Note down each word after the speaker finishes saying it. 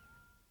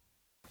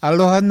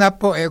Aloha na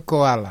po e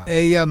koala.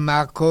 E ia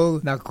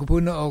mako na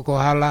kupuna o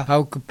kohala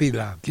hau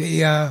kapila. Ke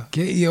ia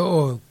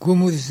o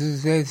Kumu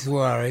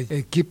Suarez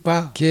e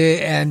kipa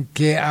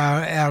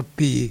KNKRLP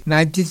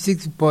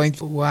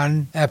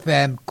 96.1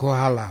 FM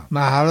kohala.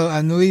 Mahalo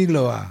anui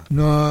loa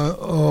no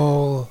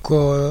o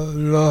ko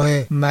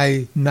lohe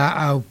mai na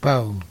au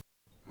pau.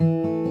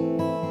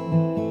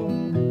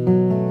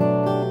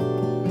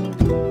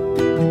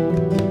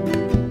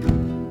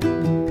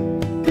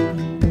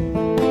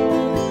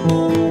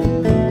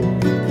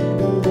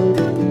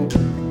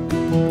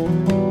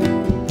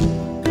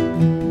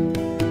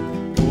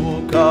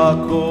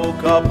 Ko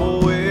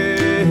kapoe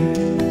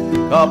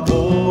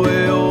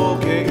o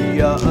ke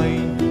ia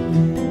aina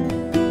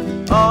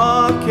a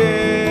ke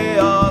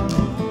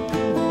aku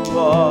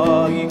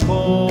ai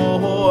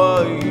koho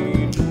ai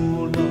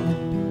luna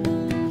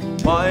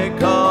mai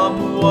ka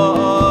mua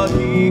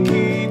ahi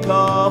ki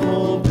ka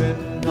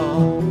hopena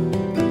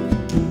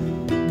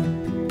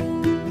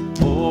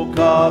o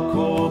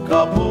ko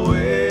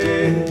kapoe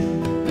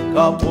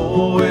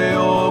o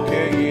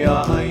ke ia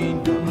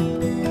aina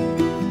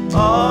a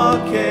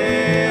ke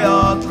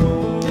aku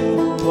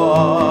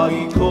ai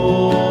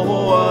koho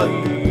ai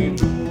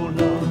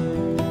luna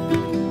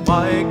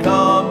mai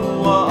ka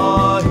mua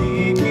ahi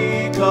ki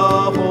ka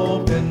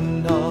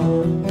hopena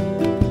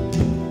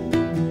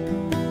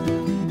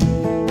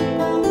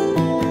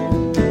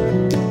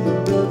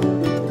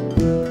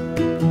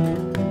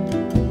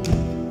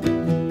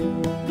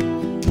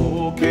o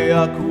ke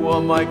akua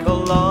mai ka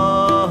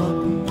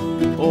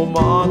lani o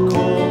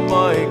mako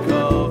mai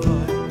ka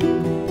vai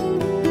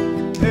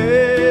e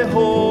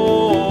ho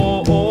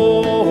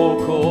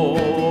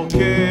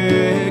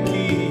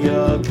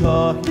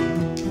kahi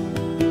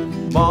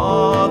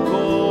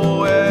mako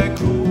e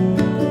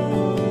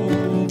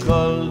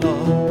kukala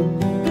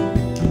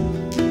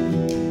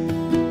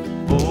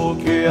o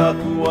ke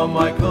akua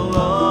mai ka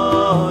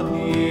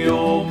lani o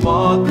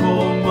mako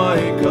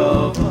mai ka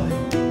vai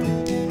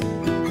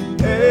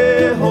e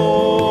ho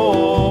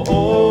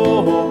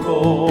ko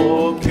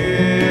ke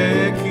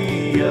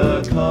kia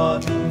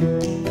kahi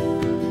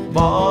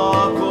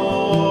mako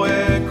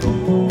e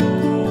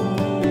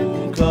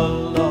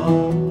kukala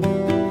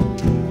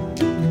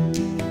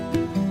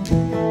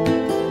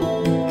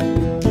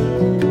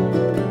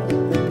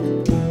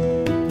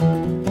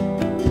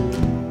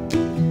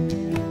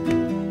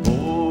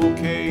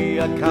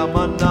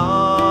kamana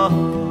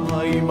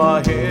ai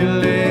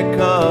mahele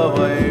ka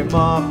vai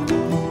mako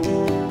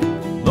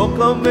no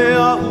ka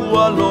mea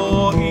ua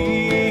lo'i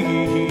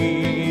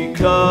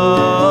ka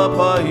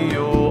pai o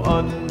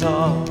ana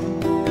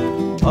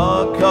a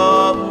ka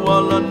ua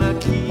lana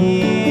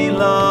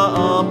kila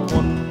a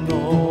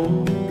pono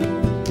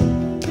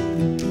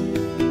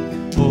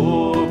o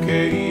ke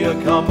ia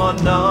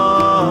kamana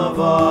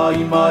vai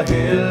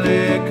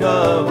mahele ka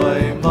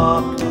vai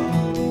mako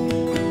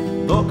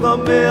no ka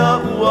mea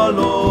ua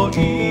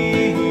lo'i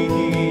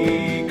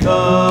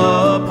ka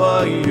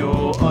pai o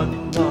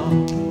ana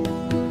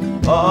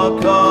a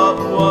ka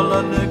ua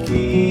lana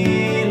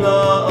kila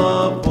a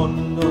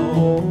pono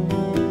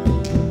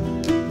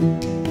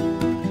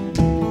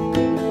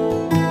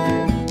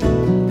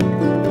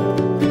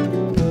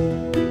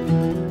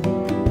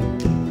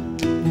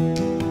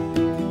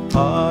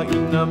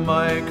haina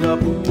mai ka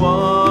pua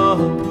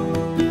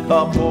ka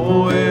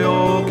poe o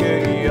ke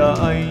ia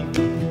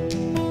aina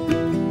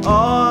a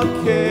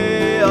ke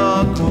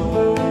aku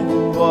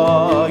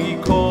ai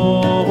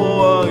koho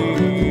ai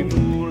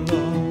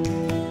lula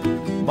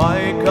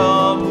mai ka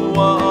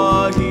mua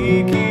ahi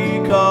ki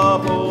ka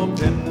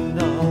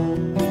hopena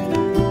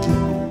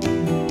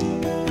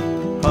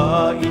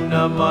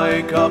haina mai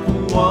ka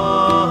pua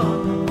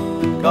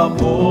ka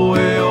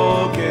poe o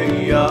ke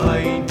ia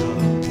aina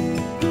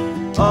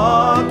a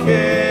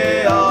ke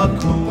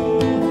aku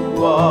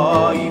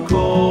ai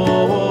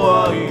koho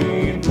ai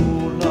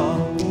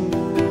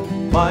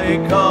mai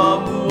ka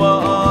mua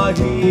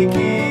ahi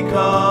ki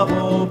ka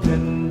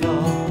hopena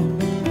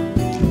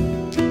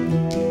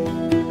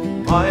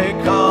mai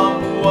ka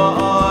mua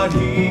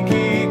ahi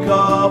ki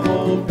ka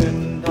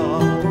hopena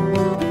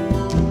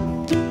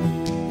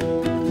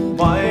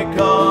mai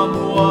ka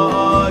mua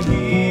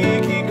ahi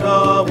ki ka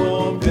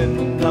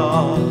hopena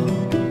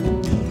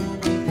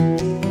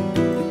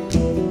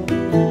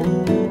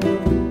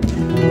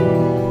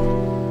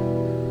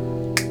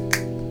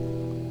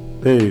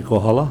Hey,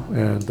 Kohala,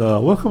 and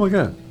welcome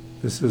again.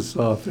 This is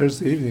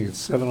Thursday evening.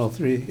 It's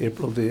 7:03,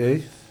 April the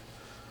 8th,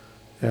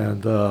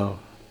 and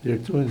you're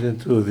tuned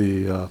into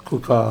the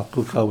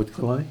Kuka with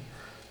Kalani.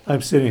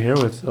 I'm sitting here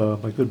with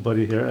my good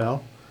buddy here,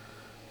 Al.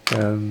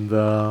 And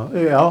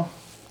hey, Al.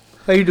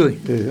 How you doing?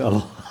 Hey,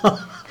 Al.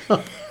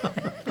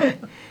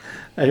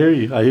 I hear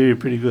you. I hear you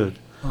pretty good.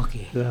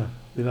 Okay. Yeah.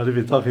 You're not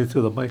even talking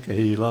to the mic. I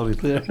hear you loud and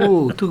clear.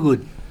 Oh, too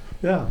good.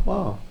 Yeah.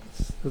 Wow.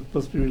 That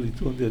must be really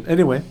tuned in.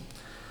 Anyway.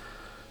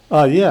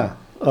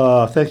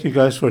 Thank you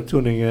guys for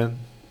tuning in.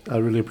 I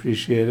really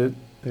appreciate it,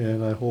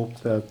 and I hope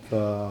that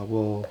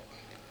we'll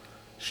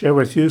share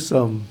with you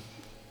some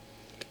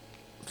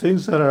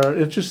things that are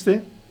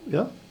interesting,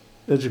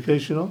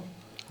 educational,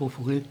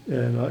 hopefully.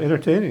 and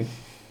entertaining.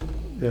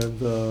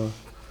 And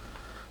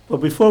but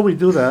before we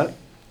do that,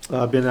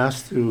 I've been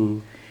asked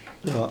to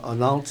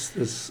announce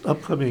this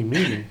upcoming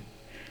meeting.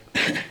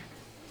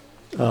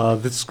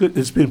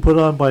 It's been put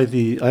on by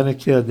the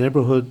Ainakea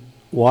Neighborhood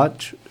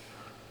Watch,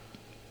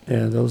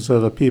 and those are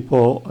the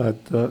people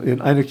in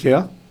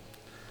Ainakea,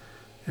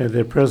 and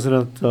their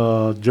president,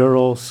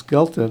 Gerald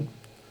Skelton,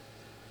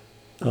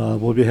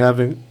 will be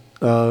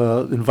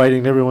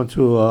inviting everyone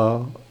to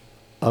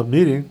a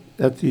meeting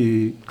at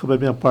the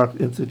Kamehameha Park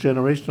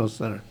Intergenerational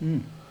Center.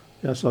 Mm.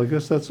 Yeah, so I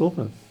guess that's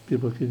open.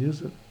 People can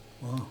use it.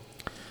 Wow.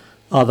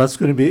 That's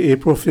going to be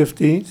April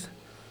 15th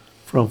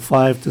from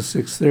 5 to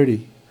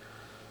 6:30.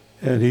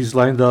 And he's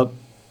lined up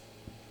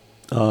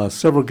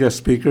several guest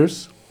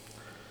speakers.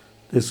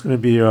 There's going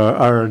to be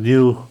our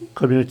new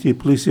community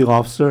policing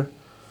officer,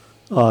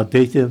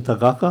 Dayton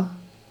Tagaka.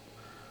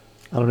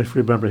 I don't know if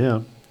you remember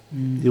him.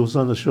 Mm. He was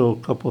on the show a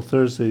couple of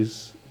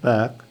Thursdays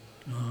back.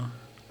 Uh-huh.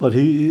 But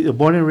he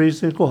born and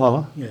raised in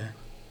Kohala. Yeah.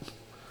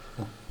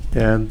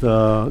 And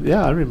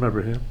yeah, I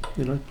remember him.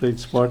 You know, played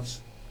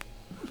sports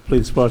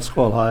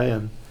Call High,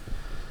 and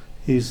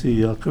he's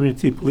the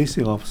community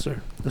policing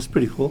officer. That's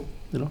pretty cool.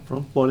 You know,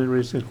 from born and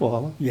raised in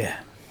Kohala. Yeah.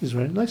 He's a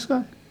very nice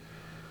guy.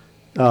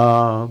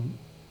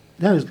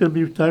 Yeah, he's going to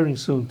be retiring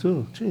soon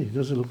too. Gee, he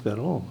doesn't look that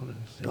old.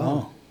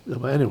 Oh. Yeah,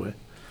 but anyway,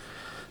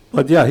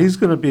 but yeah, he's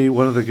going to be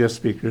one of the guest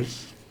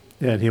speakers,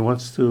 and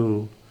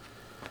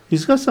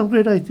he's got some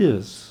great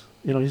ideas.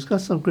 You know, he's got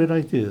some great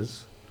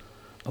ideas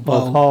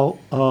about how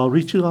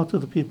reaching out to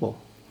the people.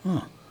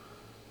 Huh.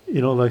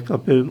 You know, like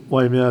up in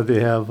Waimea,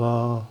 they have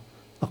a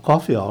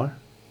coffee hour.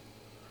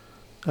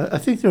 I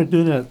think they're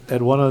doing it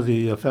at one of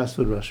the fast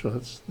food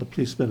restaurants, the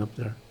policemen up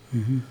there.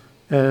 Mm-hmm.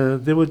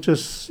 And they would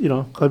just, you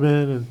know, come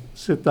in and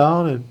sit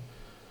down and,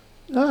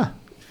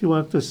 if you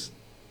want to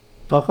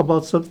talk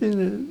about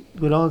something,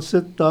 go down and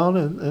sit down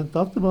and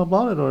talk to them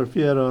about it. Or if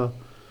you had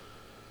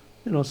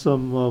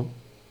some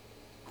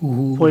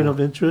point of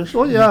interest.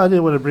 Oh, yeah, I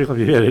didn't want to bring up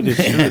your head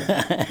issue.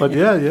 But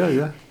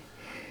yeah.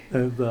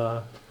 And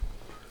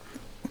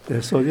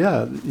so,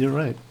 yeah, you're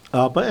right.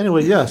 But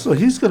anyway, yeah, so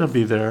he's going to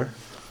be there.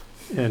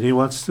 And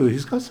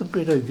he's got some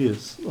great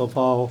ideas of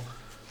how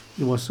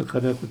he wants to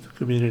connect with the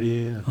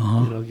community and,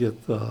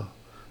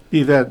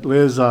 be that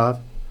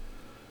liaison,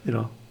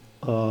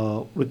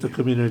 with the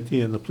community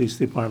and the police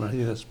department. I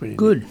think that's pretty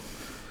Good. neat.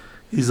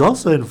 He's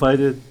also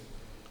invited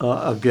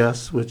a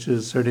guest,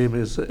 her name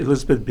is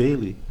Elizabeth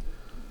Bailey.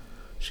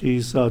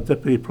 She's a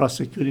deputy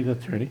prosecuting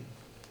attorney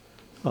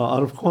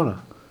out of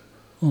Kona.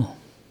 Oh.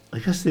 I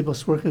guess they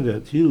must work in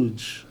that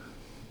huge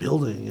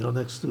building,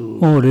 next to...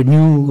 Oh, the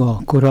new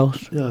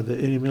courthouse. Yeah, the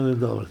 $80 million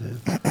thing.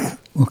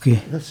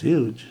 Okay. That's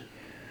huge.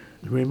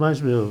 It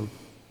reminds me of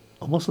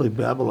almost like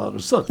Babylon or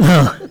something.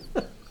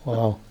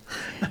 Wow.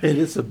 I mean,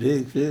 it's a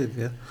big thing,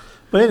 yeah.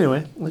 But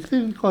anyway, I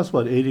think it costs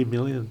about $80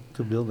 million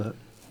to build that.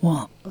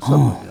 Wow.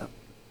 Something like that.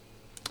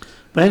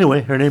 But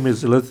anyway, her name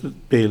is Elizabeth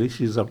Bailey.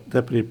 She's a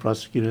deputy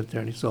prosecuting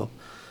attorney. So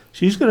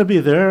she's going to be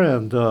there,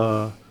 and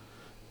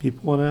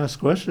people want to ask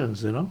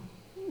questions, Or,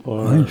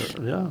 Nice.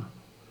 Yeah.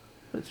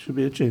 It should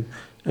be interesting.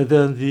 And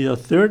then the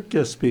third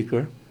guest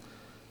speaker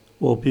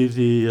will be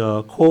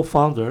the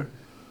co-founder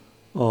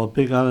of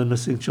Big Island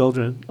Missing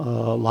Children,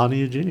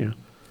 Lonnie Jr.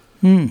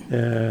 And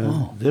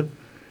they've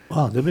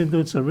been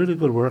doing some really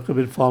good work. I've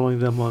been following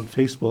them on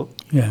Facebook.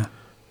 Yeah.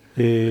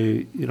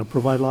 They,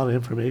 provide a lot of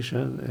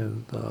information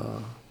and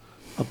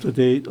up to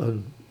date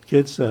on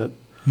kids that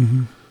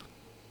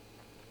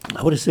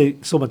I wouldn't say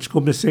so much go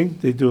missing.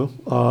 They do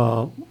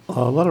a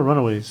lot of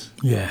runaways.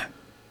 Yeah.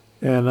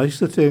 And I used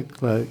to think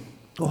like,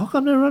 how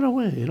come they run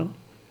away?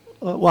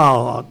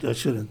 Wow, I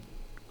shouldn't.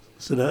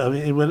 So that, I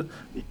mean,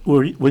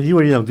 when you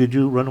were young, did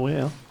you run away,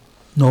 Al?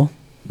 No.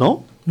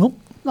 No? Nope.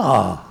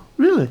 Ah,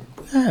 really?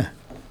 Yeah.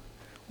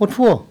 What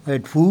for? I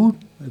had food,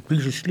 a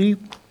place to sleep.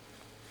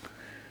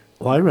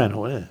 Oh, I ran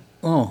away.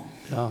 Oh.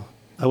 Yeah,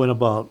 I went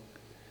about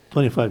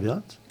 25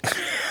 yards.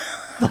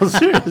 No,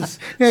 serious.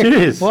 Hey,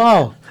 Serious.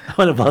 Wow. I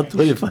went about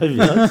 25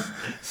 yards,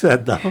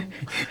 sat down,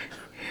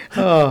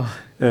 Oh.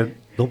 and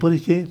nobody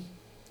came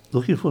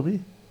looking for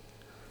me.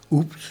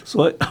 Oops.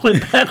 So I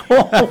went back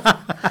home.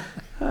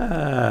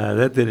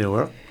 That didn't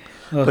work.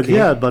 Okay. But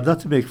yeah, but not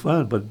to make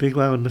fun, but Big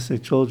Island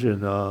Missing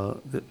Children,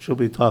 she'll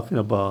be talking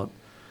about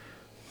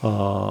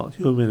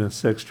human and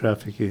sex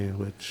trafficking,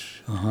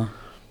 which,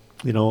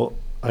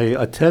 I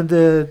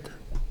attended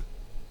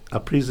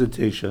a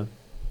presentation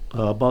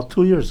about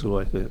 2 years ago,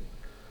 I think.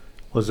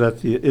 Was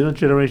at the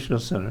Intergenerational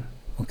Center.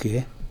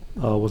 Okay.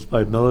 Was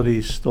by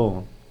Melody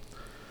Stone.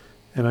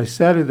 And I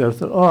sat in there and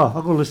thought,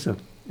 I'll go listen.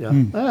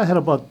 Yeah. I had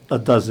about a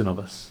dozen of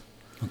us.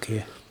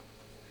 Okay.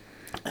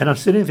 And I'm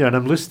sitting there and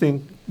I'm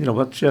listening,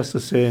 what she has to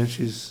say, and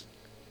she's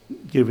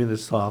giving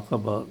this talk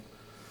about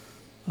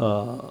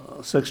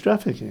sex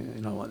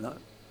trafficking, whatnot.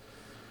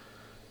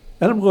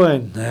 And I'm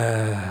going,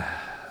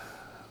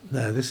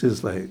 this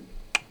is like,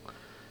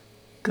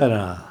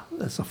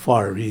 that's a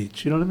far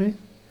reach, you know what I mean?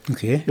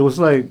 Okay. It was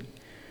like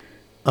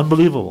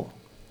unbelievable.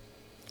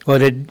 Oh,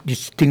 that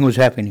this thing was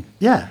happening.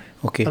 Yeah.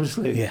 Okay. I'm just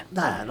like, Yeah.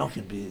 nah, no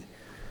can be.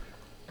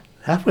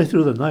 Halfway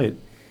through the night,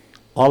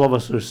 all of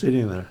us were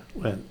sitting there,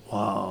 went,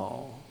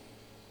 wow,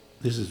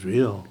 this is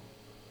real.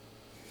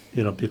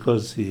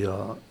 Because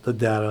the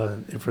data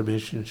and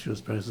information she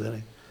was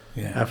presenting.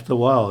 Yeah. After a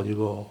while, you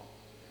go,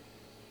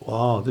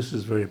 wow, this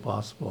is very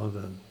possible. And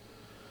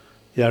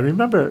then, I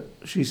remember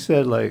she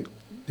said, like,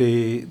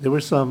 there were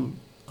some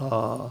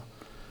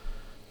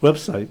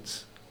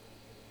websites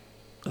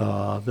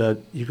that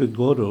you could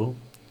go to,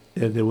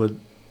 and they would,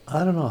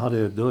 I don't know how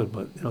they would do it,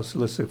 but,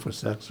 solicit for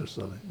sex or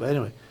something. But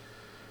anyway,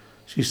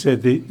 she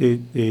said they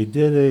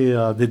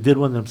did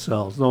one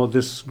themselves. No,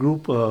 this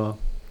group, I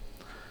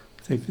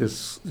think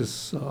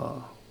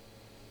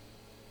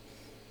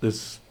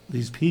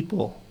these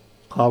people,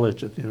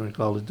 college, at the University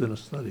College, doing a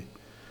study.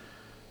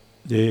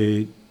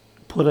 They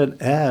put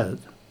an ad,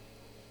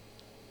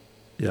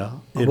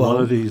 in one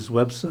of these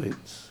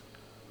websites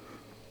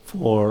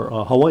for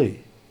Hawaii.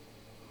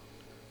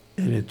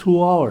 And in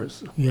 2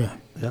 hours, Yeah.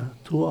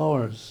 2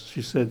 hours,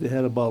 she said they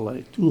had about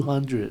like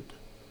 200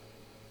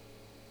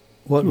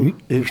 What?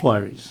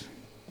 inquiries.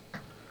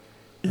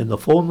 And the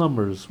phone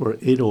numbers were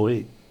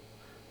 808.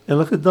 And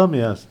look at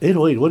dummy ass,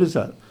 808, what is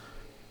that?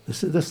 They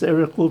said that's the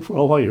area code for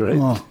Hawaii, right?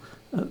 Oh.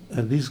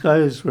 And these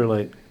guys were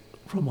like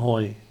from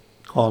Hawaii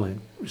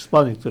calling,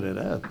 responding to that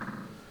ad.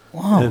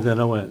 Wow. And then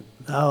I went,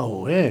 no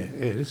way,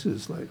 hey, this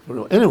is like for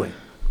real. Anyway,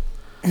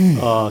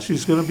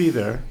 she's going to be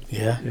there.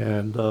 Yeah.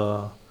 And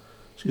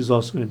she's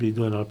also going to be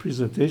doing our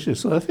presentation.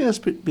 So I think that's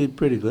been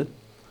pretty good.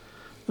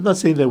 I'm not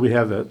saying that we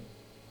have that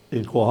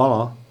in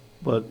Kohala,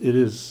 but it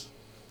is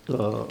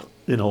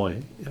in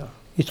Hawaii, yeah.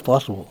 It's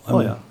possible. I Oh,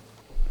 mean, yeah.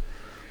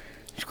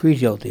 It's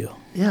crazy out there.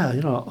 Yeah, I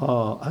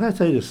got to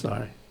tell you this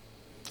story.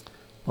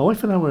 My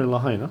wife and I were in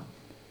Lahaina.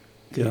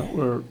 Okay.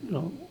 We're,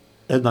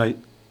 at night,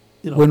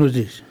 When was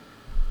this?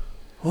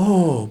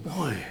 Oh,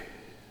 boy.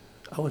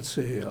 I would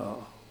say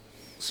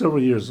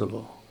several years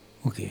ago.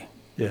 Okay.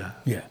 Yeah.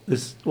 Yeah.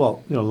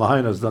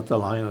 Lahaina is not the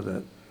Lahaina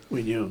that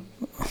we knew.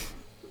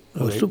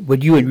 Oh, Okay.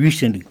 but you went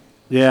recently.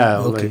 Yeah,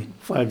 Okay. like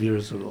 5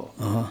 years ago.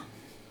 Uh-huh.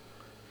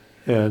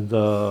 And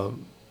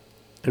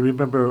I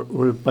remember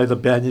we're by the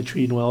banyan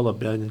tree, the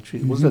banyan tree.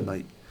 It was at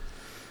night.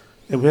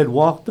 And we had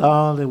walked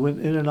down and went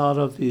in and out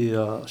of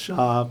the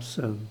shops,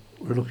 and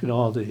we're looking at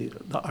all the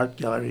art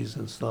galleries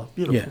and stuff,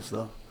 beautiful Yeah.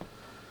 stuff.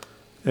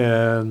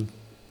 And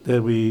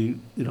then we,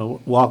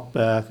 walked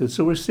back. And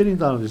so we're sitting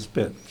down on this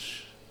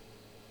bench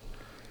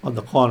on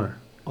the corner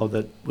of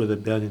that, with the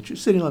banyan tree,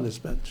 sitting on this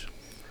bench.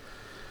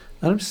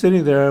 And I'm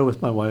sitting there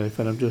with my wife,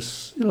 and I'm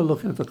just,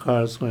 looking at the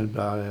cars going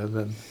by, and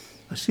then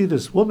I see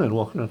this woman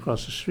walking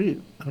across the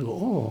street, and I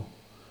go,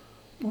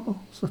 oh,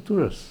 it's a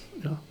tourist,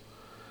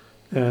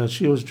 And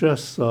she was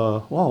dressed,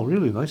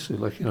 really nicely,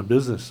 like in a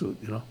business suit,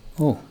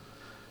 Oh.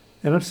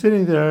 And I'm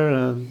sitting there,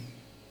 and,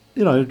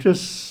 it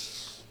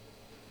just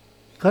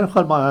kind of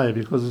caught my eye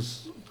because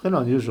it's kind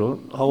of unusual.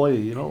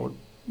 Hawaii,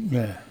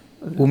 Yeah.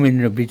 Woman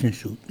in a business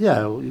suit.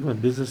 yeah, even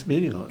business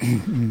meeting.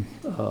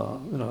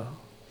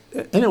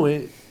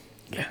 Anyway,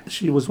 Yeah.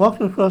 she was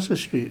walking across the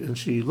street, and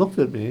she looked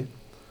at me,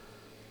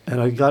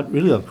 and I got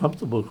really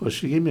uncomfortable because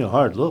she gave me a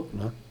hard look,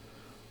 man.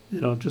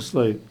 Just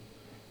like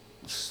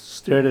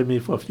stared at me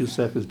for a few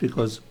seconds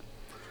because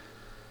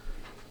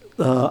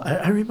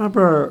I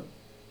remember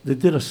they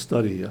did a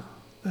study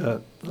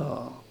that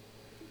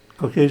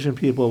Caucasian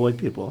people, white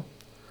people,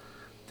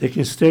 they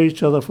can stare at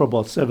each other for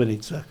about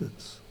 7-8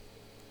 seconds.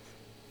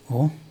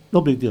 Oh.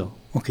 No big deal.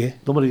 Okay.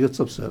 Nobody gets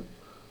upset.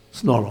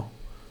 It's normal.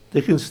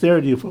 They can stare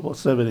at you for about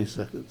 7-8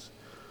 seconds.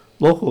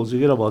 Locals, you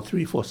get about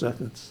 3-4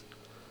 seconds.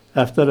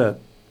 After that,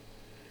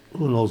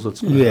 who knows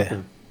what's going to Yeah.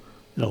 happen?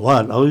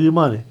 What? I owe you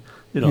money.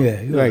 Yeah,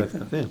 right. That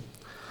kind of thing.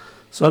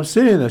 So I'm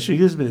sitting there. She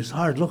gives me this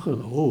hard look.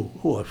 And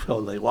I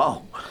felt like,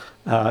 wow.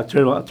 I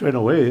turn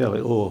away. I'm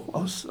like,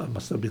 I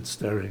must have been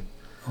staring.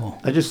 Oh.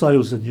 I just thought it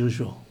was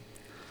unusual.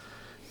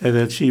 And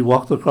then she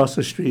walked across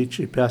the street.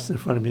 She passed in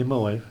front of me and my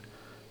wife.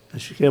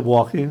 And she kept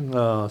walking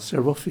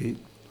several feet.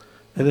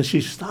 And then she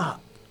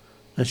stopped.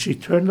 And she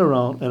turned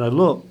around, and I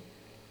looked.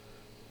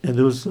 And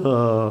there was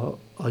a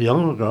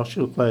young girl. She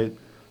looked like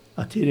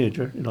a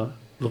teenager,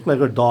 looked like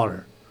her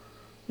daughter.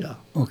 Yeah.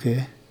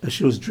 Okay. And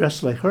she was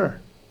dressed like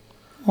her.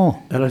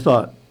 Oh. And I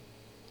thought,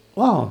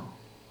 wow.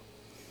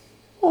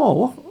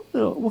 Oh,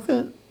 what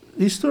kind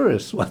these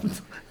tourists want?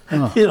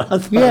 I thought, Yeah.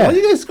 where are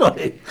you guys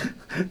going?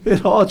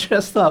 All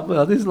dressed up.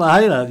 Well, this is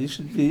Lahaina. You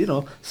should be,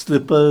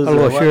 slippers. A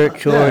little and shirt,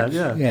 whatnot.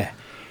 shorts. Yeah.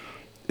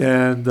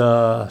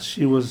 And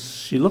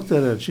she looked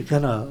at it, and she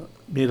kind of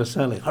made a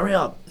sign like, hurry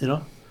up, And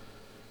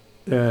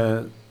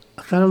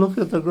I kind of looked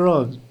at the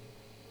girl, and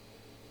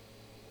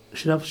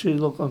she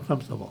looked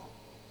uncomfortable.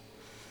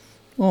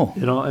 Oh.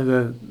 And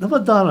then never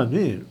dawned on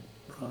me.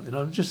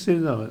 I'm just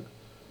sitting there, like,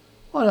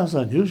 oh, that's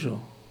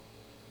unusual.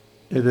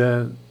 And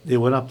then they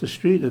went up the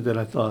street, and then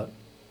I thought,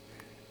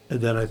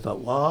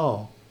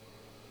 wow,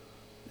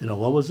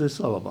 what was this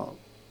all about?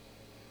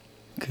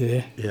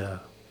 Okay. Yeah,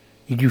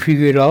 Did you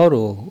figure it out,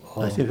 or?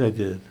 I think I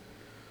did.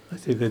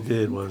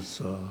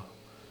 Was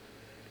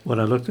when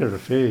I looked at her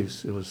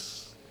face, it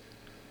was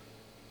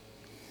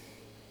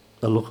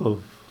a look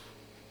of,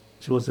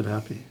 she wasn't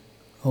happy.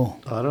 Oh,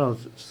 I don't know,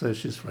 say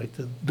she's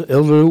frightened, the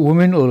elder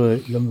woman or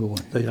the younger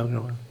one? the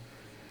younger one.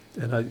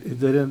 And it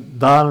didn't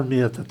dawn on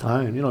me at the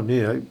time. You know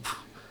me, I'm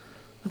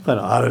kind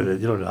of out of it.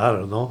 You know, I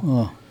don't know.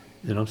 Oh,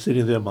 You know, I'm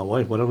sitting there with my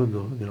wife. What am I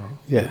doing? You know.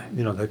 Yeah.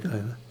 You know that kind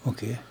of.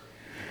 okay.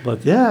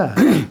 But yeah,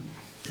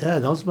 yeah,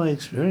 that was my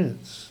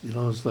experience. You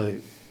know, it's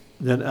like.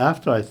 Then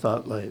after I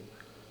thought like,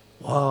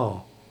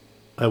 wow,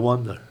 I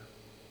wonder.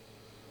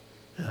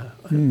 Yeah,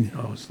 you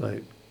know, it's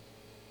like,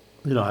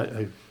 you know,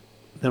 I've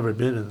never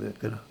been in that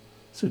kind of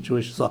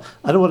situation, so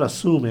I don't want to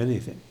assume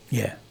anything.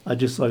 Yeah. I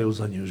just thought it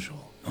was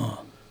unusual.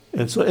 Oh,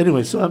 And so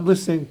anyway, so I'm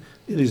listening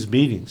in these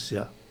meetings,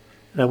 yeah.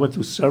 And I went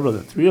to several,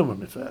 3 of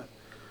them in fact.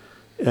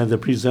 And the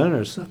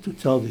presenters have to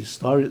tell these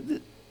stories.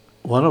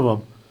 One of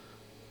them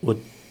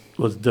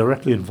was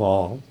directly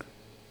involved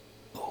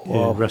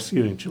wow. in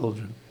rescuing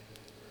children.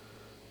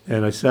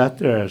 And I sat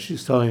there and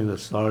she's telling the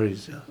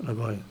stories, yeah. And I'm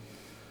going,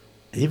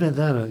 even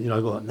then, you know,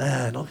 I go,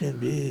 nah, no can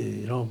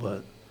be, you know,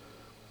 but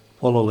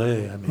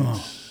Polole, I mean,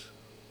 it's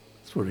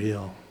for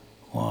real.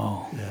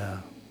 Wow. Yeah.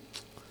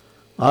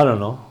 I don't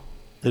know.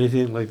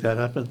 Anything like that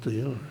happened to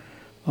you?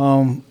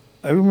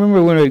 I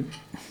remember when I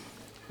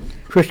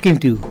first came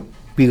to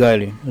Big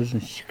Island. It was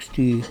in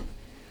 68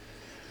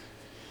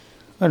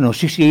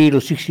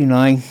 or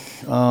 69.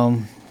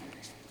 And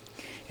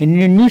in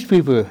the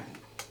newspaper,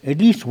 at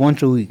least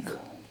once a week,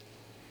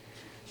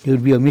 there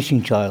would be a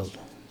missing child.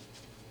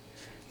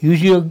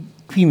 Usually a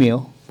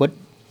female, but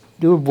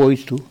there were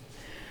boys too.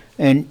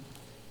 And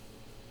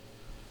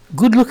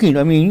good looking,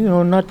 I mean, you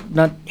know, not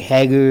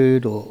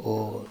haggard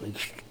or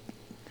like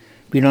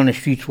been on the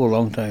streets for a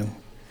long time.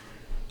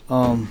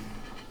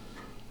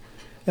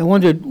 I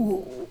wondered,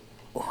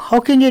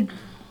 how can it,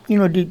 you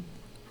know, they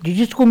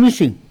just go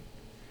missing?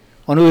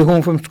 On the way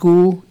home from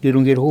school, they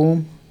don't get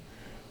home,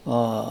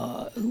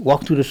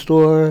 walk to the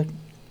store,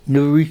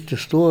 never reach the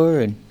store,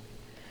 and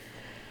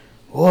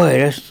boy,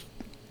 that's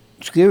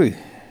scary.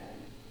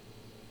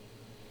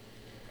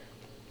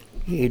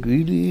 It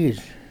really is.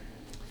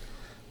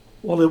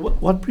 Well,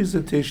 one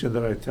presentation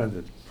that I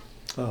attended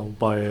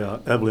by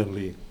Evelyn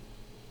Lee,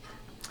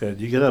 and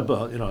you get up,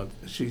 you know,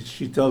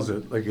 she tells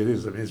it like it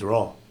is. I mean, it's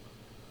raw.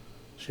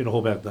 She don't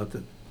hold back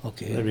nothing.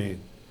 Okay. I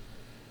mean,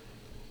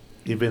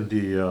 even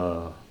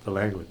the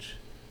language.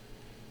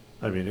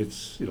 I mean,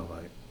 it's, you know,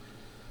 like.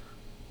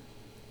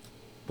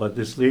 But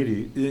this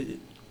lady,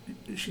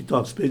 she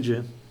talks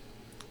pidgin.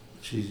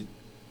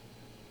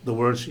 The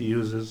words she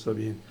uses. I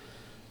mean,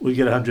 we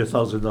get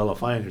 $100,000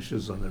 fine if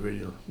she's on the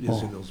radio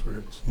using those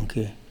words.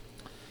 Okay.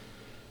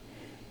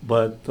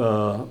 But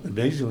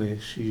amazingly,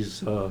 she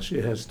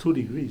has 2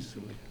 degrees.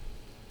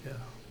 Yeah,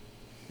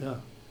 yeah.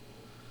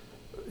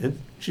 And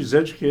she's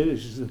educated.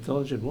 She's an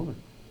intelligent woman.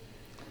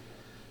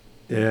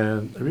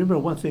 And I remember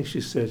one thing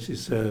she said. She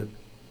said,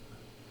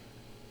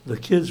 "The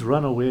kids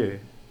run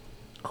away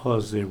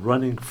because they're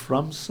running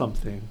from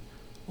something,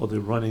 or they're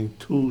running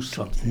to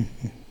something.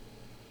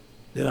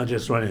 They're not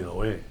just running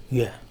away.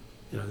 Yeah.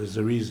 You know, there's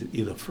a reason,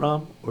 either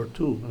from or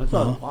to." And I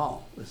thought,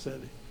 wow, that's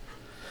heavy.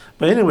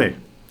 But anyway,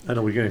 I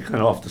know we're getting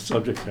kind of off the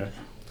subject here.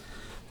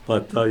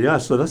 But yeah,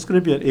 so that's going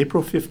to be on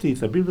April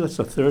 15th. I believe that's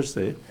a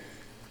Thursday,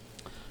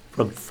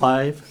 from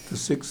 5 to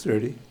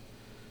 6:30.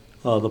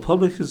 The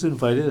public is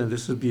invited, and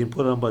this is being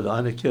put on by the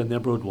Anakia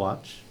Neighborhood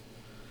Watch.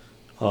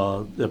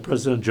 The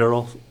President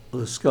Gerald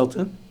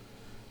Skelton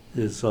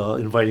is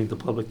inviting the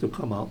public to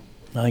come out.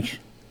 Nice.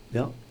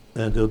 Yeah,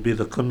 and there'll be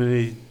the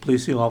community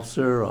policing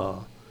officer,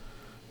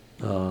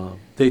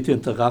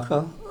 Dayton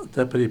Tagaka,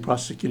 Deputy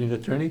Prosecuting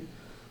Attorney,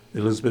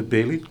 Elizabeth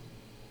Bailey,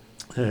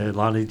 and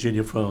Lonnie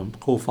Jr.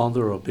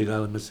 co-founder of Big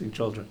Island Missing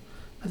Children.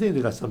 I think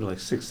they got something like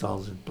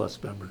 6,000 plus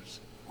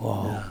members.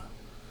 Wow. Yeah.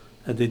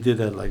 And they did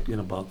that like in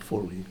about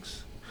 4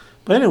 weeks.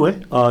 But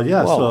anyway,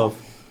 yeah, Wow. so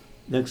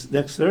next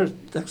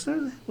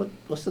Thursday?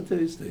 What's the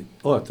today's date?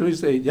 Oh,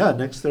 Thursday, yeah,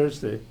 next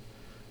Thursday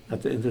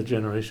at the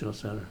Intergenerational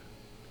Center.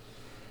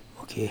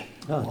 Okay.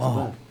 Yeah,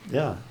 Wow.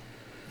 yeah.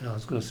 I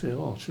was going to say,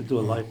 should do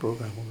a live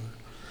program over there.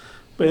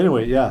 But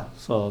anyway, yeah,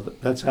 so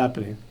that's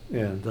happening,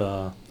 and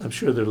I'm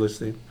sure they're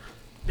listening.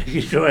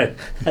 Making sure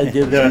I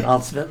did their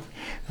announcement.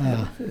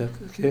 Yeah,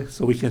 okay,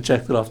 so we can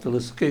check that off the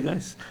list. Okay,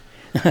 guys.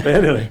 But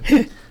anyway,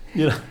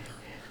 you know,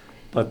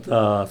 but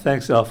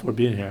thanks, Al, for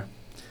being here.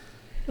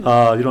 You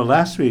know,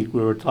 last week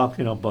we were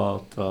talking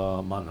about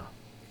mana.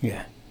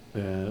 Yeah.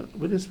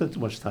 We didn't spend too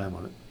much time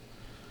on it.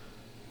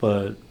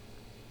 But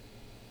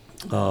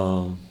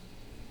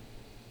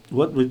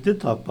what we did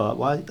talk about,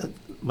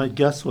 my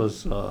guess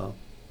was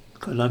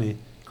Kalani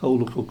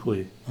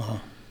Kaulukukui. Uh-huh.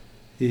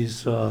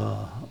 He's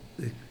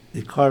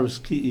he carves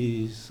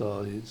keys.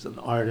 He's an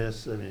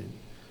artist. I mean,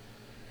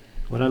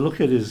 when I look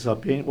at his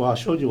paint, I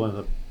showed you one of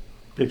the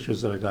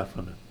pictures that I got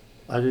from him.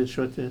 I didn't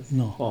show it to you?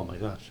 No. Oh my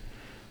gosh!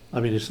 I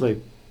mean, it's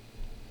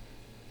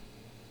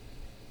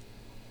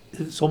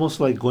almost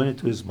like going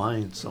into his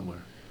mind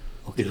somewhere,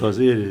 Okay. because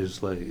it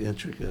is like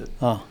intricate.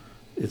 Ah.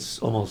 It's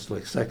almost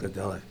like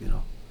psychedelic, you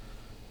know.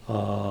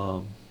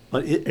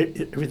 But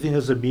everything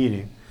has a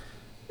meaning,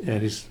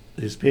 and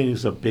his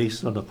paintings are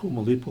based on the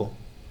Kumalipo,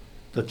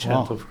 the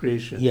chant of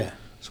creation. Yeah.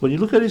 So when you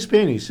look at his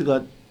paintings, you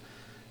got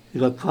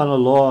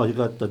Kanaloa, you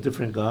got the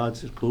different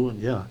gods,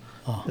 yeah.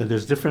 And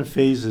there's different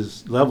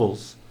phases,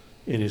 levels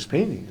in his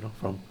painting,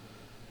 from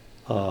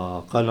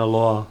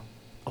Kanaloa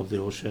of the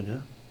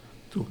ocean,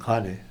 to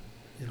Kane,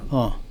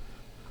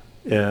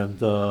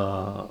 And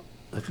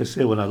like I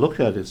say, when I look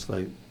at it, it's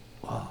like,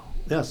 wow,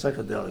 yeah,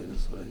 psychedelic.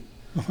 It's like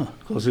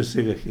closest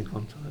thing I can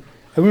come to it.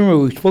 I remember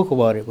we spoke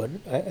about it, but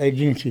I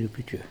didn't see the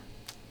picture.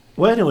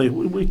 Well, anyway,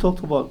 we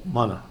talked about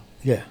mana.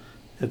 Yeah.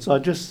 And so I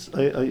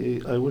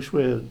wish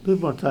we had a little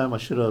more time. I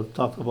should have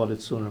talked about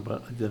it sooner,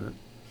 but I didn't.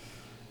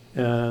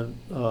 And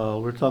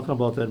we're talking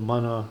about that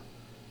mana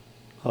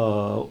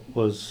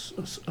was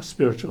a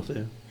spiritual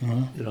thing,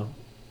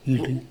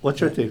 Usually. What's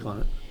your take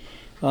on it?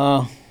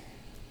 Well,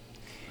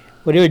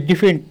 there were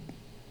different,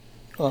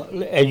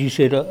 as you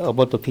said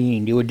about the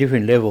painting, there were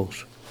different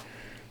levels.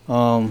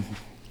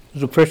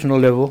 There's a personal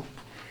level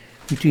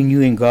between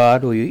you and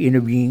God or your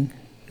inner being,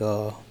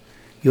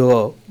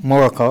 your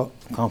moral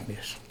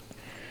compass.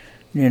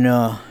 Then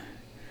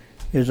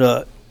there's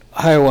a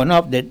higher one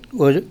up that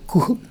was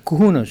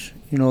kahunas,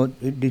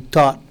 they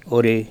taught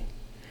or they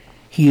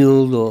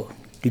healed or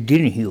they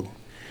didn't heal.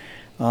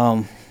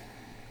 And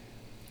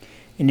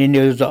then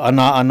there's the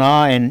ana,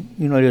 and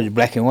there's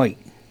black and white,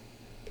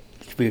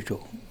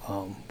 spiritual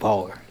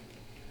power.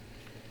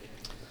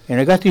 And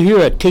I got to hear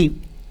a tape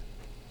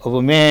of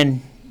a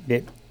man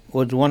that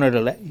was one of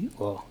the it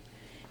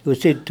was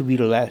said to be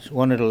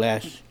one of the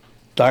last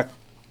dark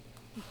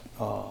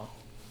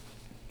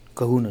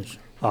kahunas.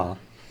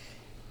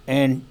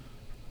 And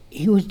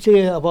he was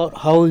there about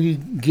how he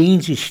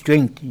gains his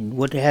strength and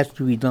what has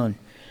to be done.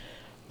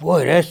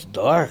 Boy, that's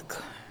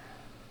dark.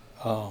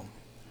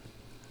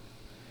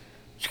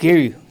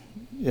 Scary,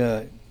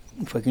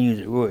 if I can use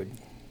the word.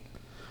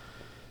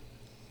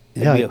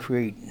 I'd be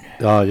afraid.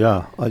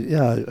 Yeah.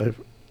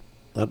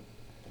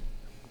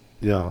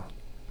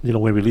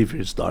 When we leave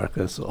here, it's dark,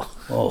 that's all.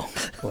 Oh,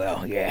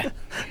 well, yeah.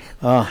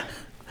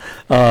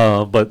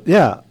 But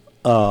yeah,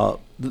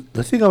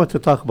 the thing I want to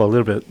talk about a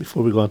little bit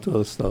before we go into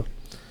other stuff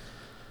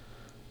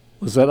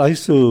was that I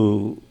used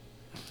to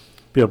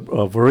be a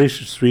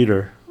voracious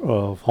reader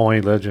of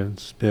Hawaiian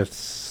legends, myths,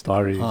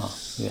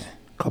 stories,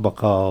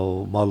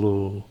 Kabakau,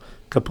 Malu,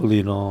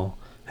 Capulino,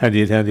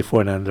 Handy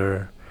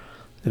Fornander,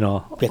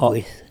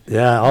 Beckwith.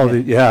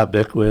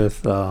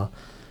 Beckwith,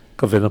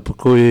 Kavina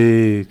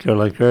Pukui,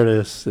 Caroline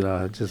Curtis.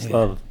 I just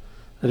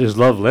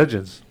love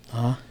legends.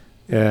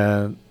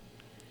 And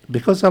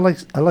because I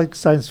like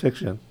science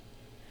fiction,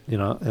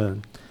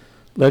 and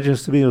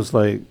legends to me was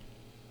like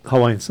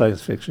Hawaiian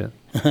science fiction.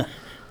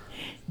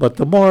 But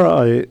the more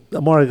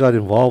I got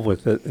involved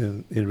with it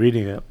in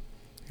reading it,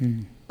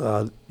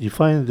 you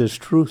find there's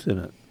truth in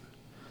it.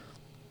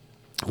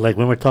 Like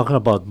when we're talking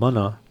about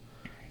mana,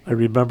 I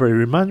remember it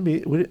reminded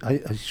me.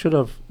 I should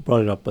have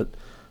brought it up, but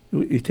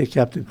you take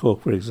Captain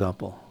Cook for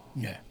example.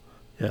 Yeah.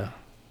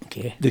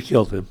 Okay. They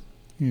killed him.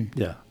 Mm.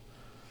 Yeah.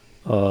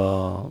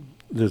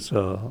 There's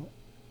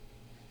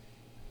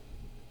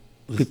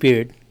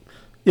Prepared.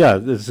 Yeah,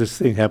 there's this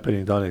thing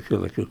happening down at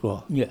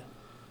Kilakukua. Yeah.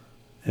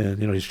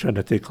 And, he's trying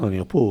to take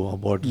Kalaniapu on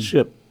board the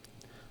ship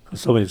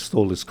because somebody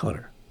stole his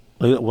cutter,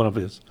 one of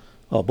his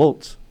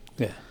boats.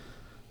 Yeah.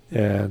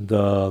 And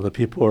the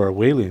people are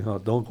wailing, "Oh,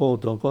 don't go.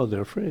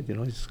 They're afraid,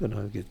 he's going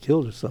to get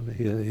killed or something."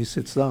 He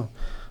sits down.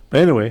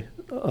 But anyway,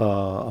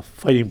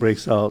 fighting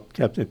breaks out.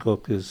 Captain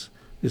Cook is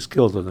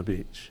killed on the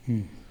beach.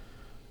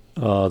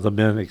 The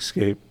men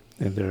escape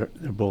in their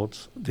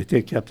boats. They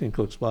take Captain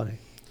Cook's body.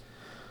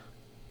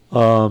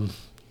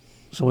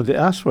 So when they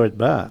asked for it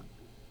back,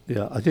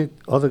 I think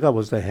all they got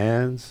was the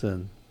hands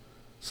and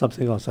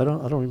something else. I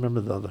don't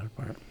remember the other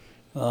part.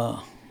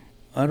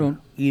 I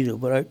don't either,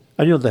 but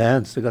I knew the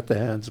hands. They got the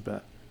hands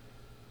back.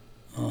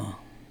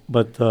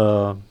 But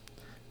and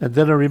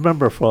then I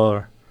remember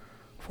for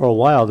a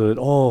while they would,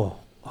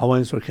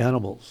 Hawaiians were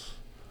cannibals.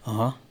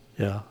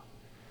 Yeah.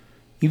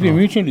 Even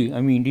recently,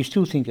 they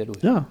still think that way.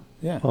 Yeah.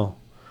 Yeah.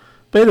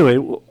 But anyway,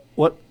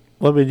 what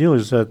we knew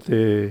is that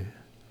they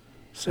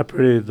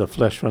separated the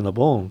flesh from the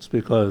bones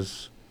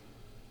because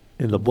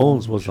in the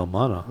bones was the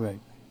mana. Right.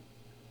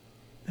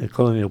 And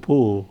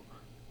Kalaniapu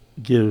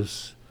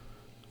gives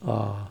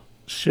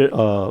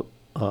shares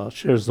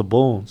the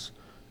bones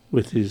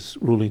with his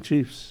ruling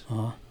chiefs.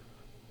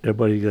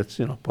 Everybody gets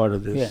part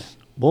of this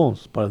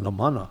bones, part of the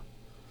mana.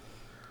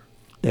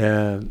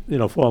 And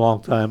for a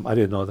long time I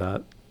didn't know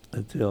that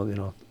until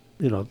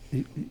you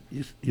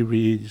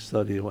read, you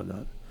study, and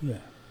whatnot. Yeah.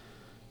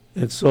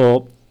 And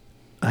so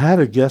I had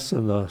a guest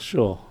on the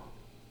show,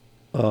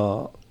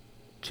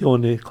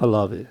 Kione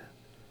Kalave.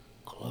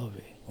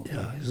 Okay.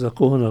 Yeah, he's a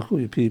kohuna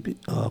kui.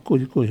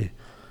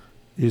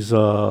 He's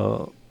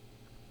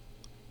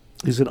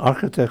an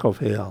architect of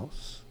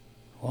heiaus.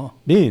 Wow.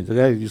 The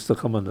guy used to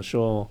come on the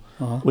show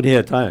when he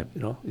had time.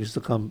 He used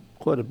to come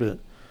quite a bit,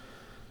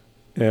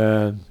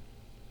 and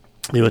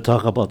he would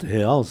talk about the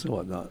heiaus and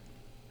whatnot.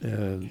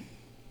 And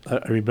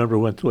I remember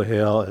went to a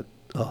heiau at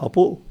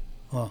Hapu,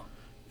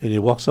 And he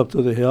walks up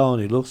to the hill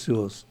and he looks, he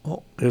goes,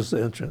 oh, here's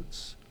the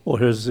entrance. Oh,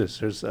 here's this,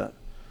 here's that.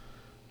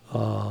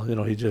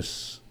 He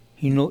just...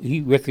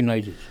 He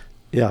recognizes.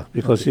 Yeah,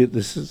 because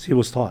Okay. he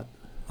was taught.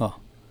 Oh.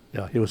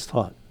 Yeah, he was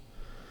taught.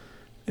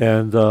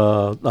 And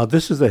now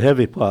this is the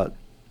heavy part.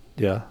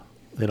 Yeah,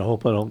 and I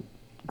hope I don't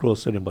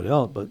gross anybody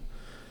out, but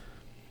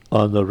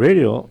on the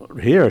radio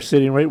here,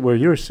 sitting right where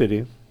you're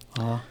sitting,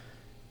 Uh-huh.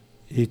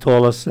 he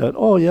told us that,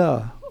 oh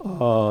yeah,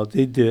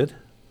 they did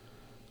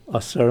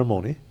a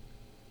ceremony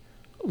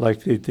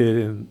like they did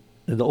in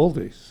the old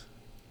days,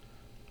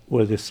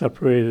 where they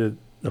separated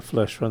the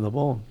flesh from the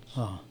bones,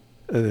 Uh-huh.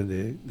 and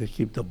then they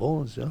keep the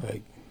bones. Yeah,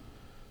 Right.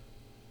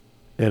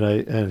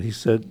 and he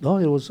said, no,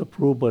 it was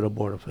approved by the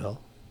Board of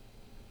Health,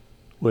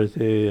 where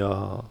they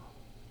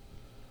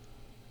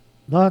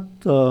not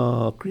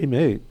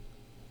cremate,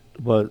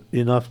 but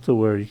enough to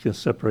where you can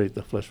separate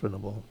the flesh from the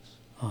bones.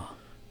 Oh.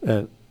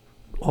 And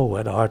I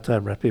had a hard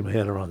time wrapping my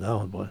head around that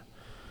one, boy.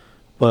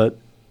 But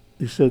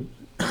he said,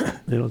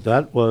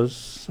 that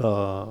was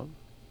how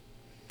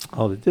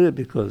they did it,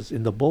 because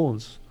in the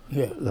bones,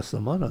 Yeah. that's the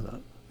mana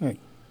that. Right.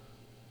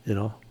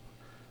 And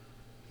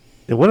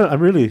what I'm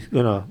really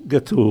gonna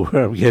get to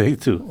where I'm getting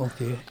to.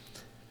 Okay.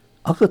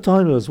 Uncle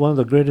Tommy was one of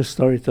the greatest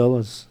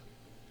storytellers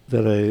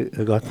that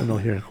I got to know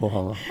here in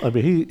Kohala. I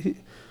mean,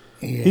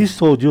 Yeah. he's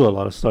told you a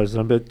lot of stories,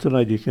 and I bet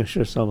tonight you can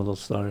share some of those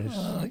stories.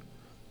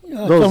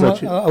 Those Some,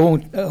 that you-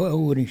 I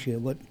wouldn't share,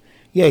 but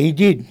yeah, he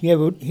did. He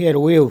had a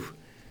way of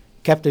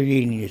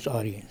captivating his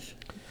audience.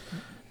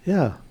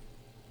 Yeah.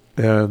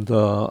 And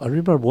I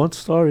remember one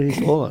story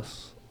he told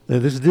us,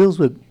 and this deals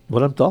with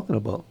what I'm talking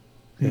about.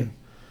 Okay.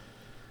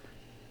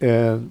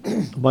 And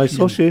my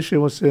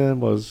association with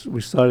him was,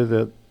 we started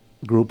that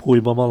group, Hui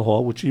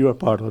Mamalho, which you are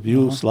part of,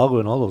 you, Slago,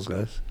 and all those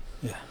guys.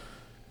 Yeah.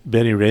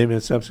 Benny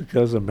Raymond, Samson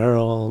Keza,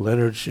 Merrill,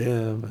 Leonard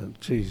Shim, and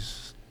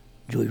jeez,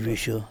 Joy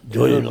Vischer.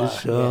 Joy Yeah.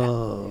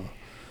 Lisha,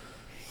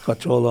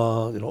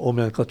 Cachola,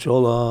 Oman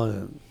Cachola,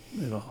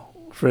 and,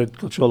 Fred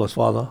Cachola's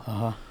father.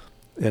 Uh-huh.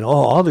 And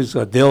all these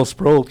guys, Dale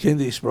Sproat,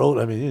 Kendi Sproat,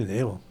 I mean, you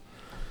name them.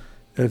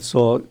 And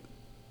so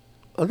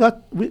we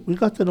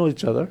got to know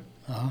each other,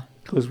 Uh-huh.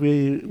 because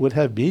we would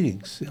have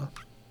meetings,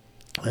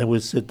 and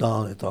we'd sit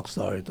down and talk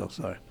story.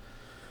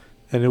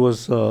 And it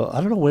was, I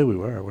don't know where we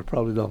were. We're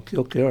probably down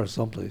Kilcare or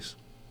someplace.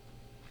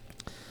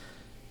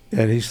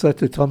 And he started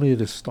to tell me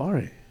this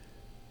story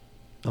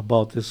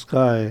about this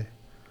guy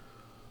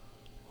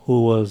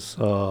who was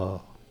a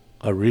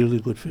really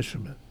good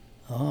fisherman.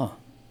 Uh-huh.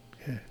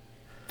 Okay.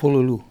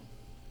 Pololu.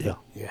 Yeah.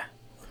 Yeah.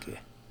 Okay.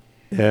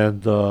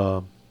 And,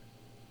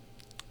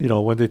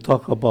 when they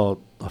talk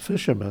about a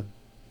fisherman,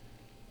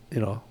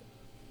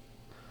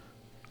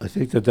 I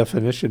think the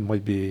definition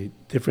might be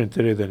different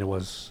today than it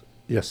was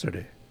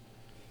yesterday.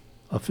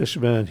 A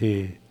fisherman,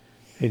 he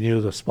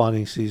knew the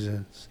spawning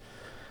seasons.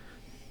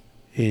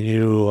 He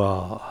knew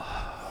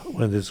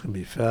when there's going to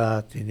be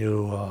fat. He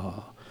knew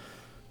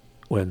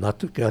when not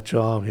to catch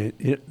them.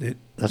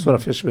 That's what a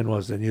fisherman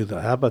was. They knew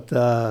the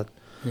habitat.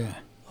 Yeah.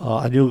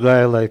 I knew a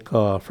guy like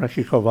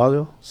Frankie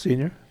Carvalho,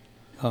 Sr.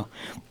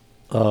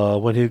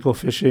 When he'd go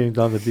fishing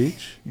down the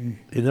beach,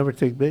 he'd never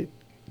take bait,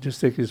 just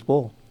take his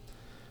pole.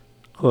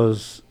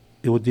 Because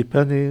it would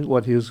depending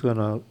what he was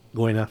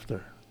going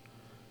after.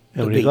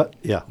 And The when he bait. got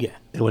Yeah.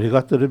 and when he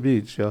got to the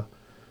beach,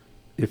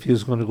 if he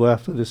was going to go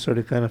after this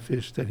certain kind of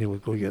fish, then he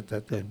would go get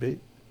that kind of bait.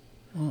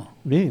 Oh.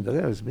 Mean, the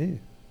guy was mean.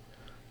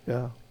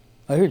 Yeah.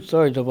 I heard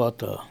stories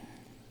about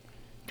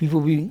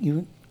people being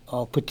even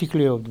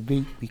particular of the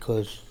bait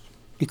because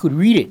they could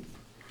read it.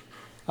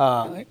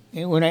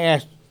 And when I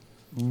asked,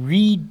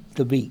 read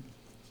the bait,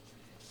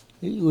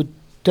 it would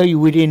tell you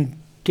within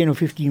 10 or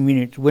 15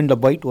 minutes when the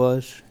bite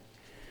was,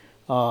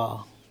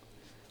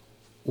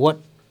 what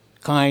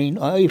kind,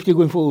 if they're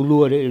going for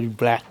ulua, there's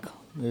black,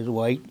 there's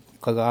white,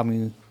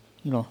 kagami,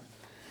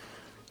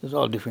 there's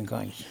all different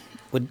kinds.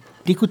 But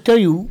they could tell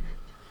you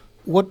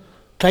what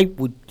type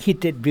would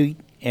hit that bait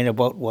and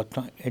about what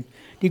time. And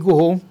they go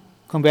home,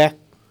 come back,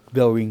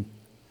 bell ring.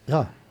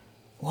 Yeah.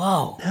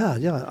 Wow.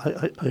 Yeah.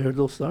 I heard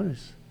those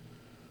stories.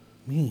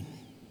 Me.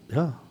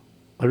 Yeah.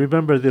 I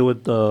remember they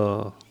would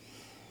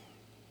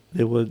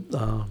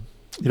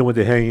when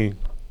they hang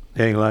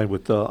line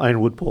with the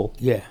ironwood pole.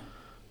 Yeah.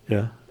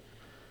 Yeah.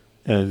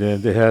 And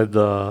then they had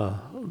the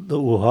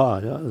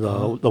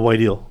uha, the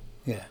white eel.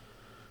 Yeah.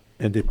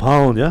 And they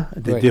pound, yeah?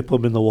 And they Right. dip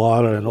them in the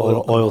water and Oil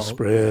oil come out,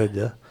 spread,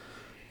 yeah?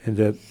 And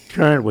that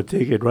current would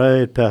take it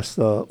right past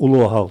the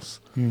ulua house.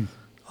 Hmm.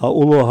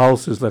 Ulua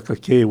house is like a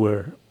cave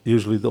where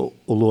usually the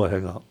ulua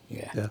hang out.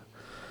 Yeah.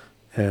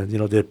 And,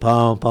 they'd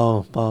pound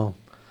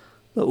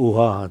the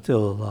uha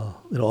until,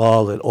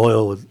 all that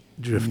oil would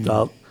drift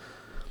out.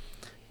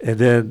 And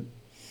then,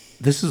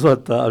 this is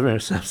what I remember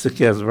Samson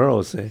Casvero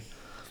was saying.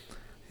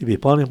 He'd be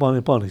pounding.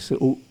 He said,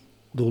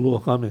 the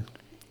ulua coming.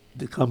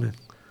 They're coming.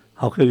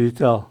 How could you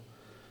tell?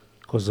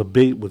 Because the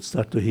bait would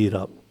start to heat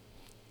up.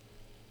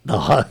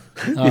 No,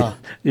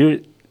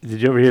 did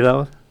you ever hear that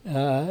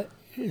one?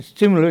 It's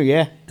similar,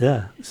 yeah.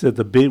 Yeah, he said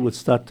the bait would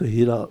start to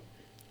heat up.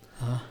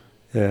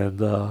 And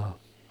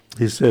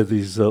he said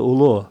these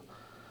ulua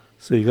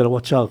So you got to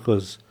watch out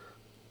because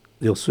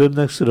they'll swim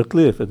next to the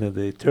cliff and then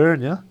they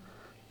turn, yeah,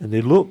 and they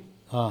look.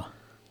 Ah,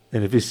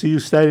 And if they see you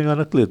standing on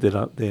the cliff,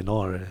 they know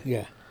already.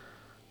 yeah.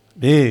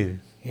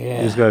 Man,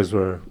 Yeah. these guys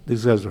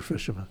were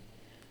fishermen.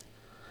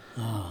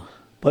 Ah,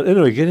 But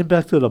anyway, getting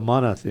back to the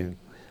mana thing,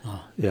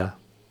 ah, yeah,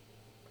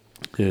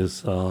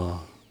 is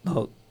no,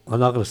 I'm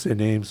not going to say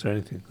names or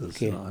anything because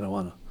Okay. I don't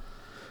want to.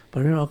 But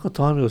I remember Uncle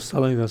Tommy was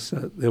telling us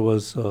that there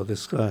was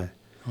this guy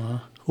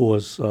who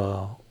was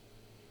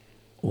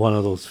one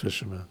of those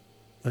fishermen.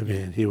 I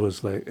mean, he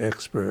was like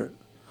expert,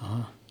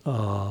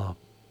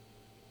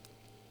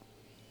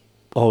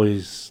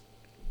 always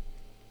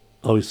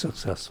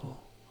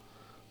successful,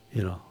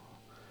 you know.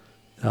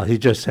 He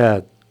just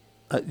had,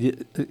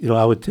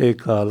 I would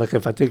take, like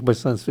if I take my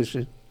sons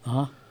fishing,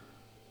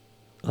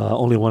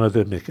 only one of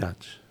them may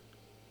catch.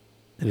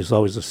 And it's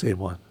always the same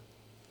one.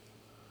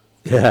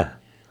 Yeah.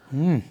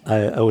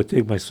 I would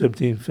take my swim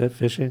team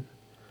fishing,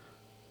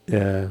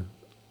 and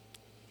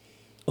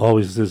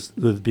always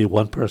there'd be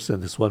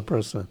this one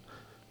person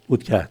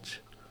would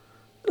catch.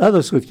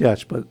 Others would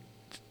catch, but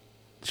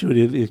she would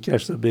either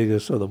catch the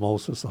biggest or the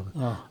most or something.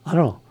 Oh. I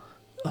don't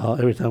know.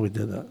 Every time we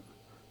did that.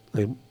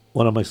 Like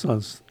one of my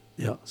sons,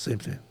 yeah, same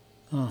thing.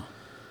 Oh.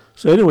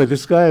 So anyway,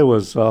 this guy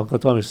was, Uncle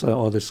Tommy said,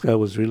 this guy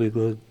was really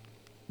good,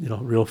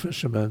 real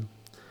fisherman,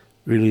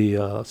 really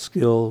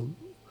skilled.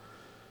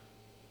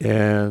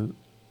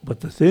 But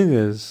the thing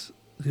is,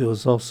 there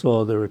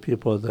were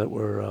people that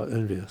were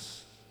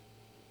envious.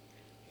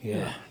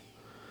 Yeah.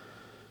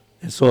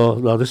 And so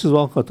now this is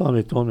what Uncle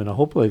Tommy told me, and I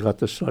hope I got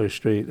this story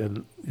straight,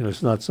 and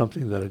it's not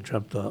something that I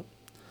dreamt up.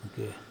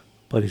 Okay.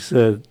 But he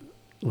said,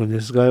 when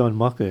this guy on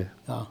Make,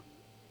 Ah,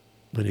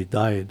 when he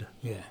died,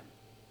 yeah.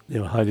 they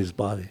would hide his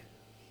body.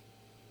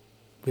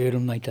 Buried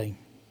him nighttime.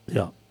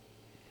 Yeah.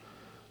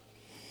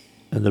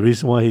 And the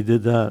reason why he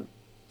did that,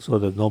 so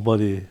that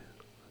nobody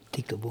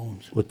Take the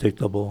bones. would take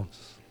the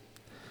bones.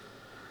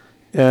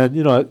 And,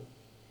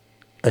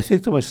 I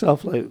think to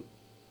myself, like,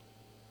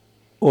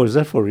 oh, is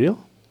that for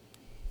real?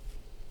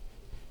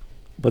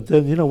 But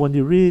then, when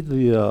you read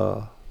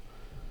the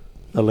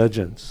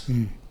legends,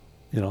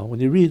 when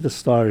you read the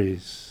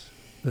stories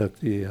that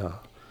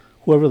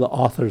whoever the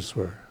authors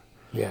were,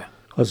 Yeah.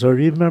 because I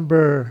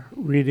remember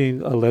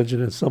reading a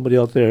legend, and somebody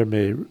out there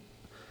may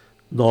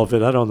know of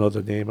it. I don't know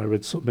the name. I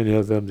read so many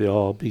of them, they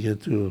all begin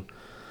to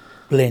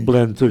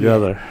blend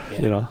together,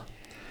 Yeah.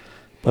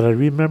 But I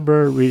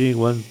remember reading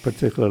one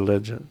particular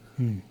legend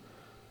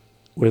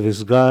where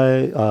this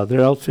guy,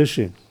 they're out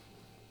fishing.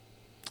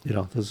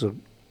 There's a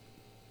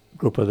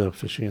group of them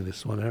fishing in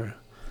this one area.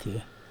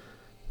 Okay.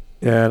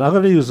 And I'm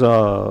going to use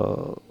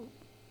a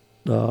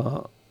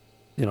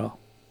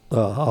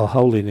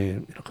Haole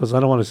name, because I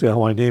don't want to say a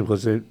Hawaiian name,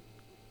 because it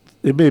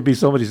may be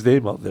somebody's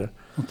name out there.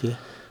 Okay.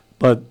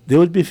 But they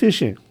would be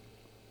fishing.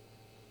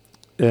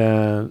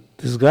 And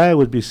this guy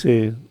would be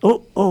saying,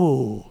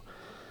 oh,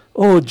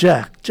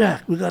 Jack,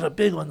 we got a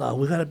big one now.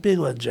 We got a big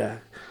one,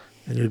 Jack.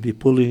 And he'd be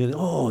pulling in,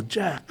 oh,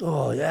 Jack,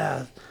 oh,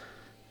 yeah.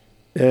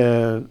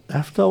 And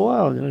after a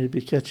while, he'd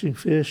be catching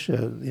fish,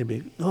 and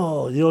he'd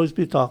always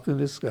be talking to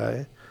this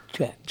guy,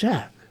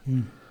 Jack.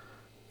 And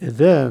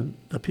then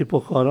the people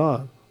caught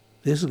on.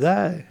 This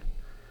guy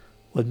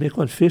would make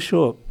one fish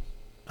up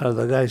out of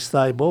the guy's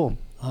thigh bone,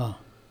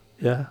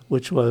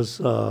 which was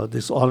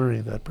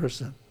dishonoring that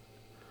person.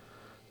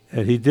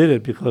 And he did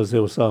it because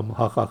there was some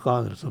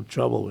hakakan or some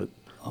trouble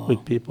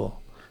with people.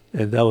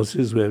 And that was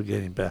his way of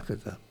getting back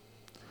at them.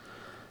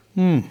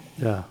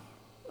 Yeah.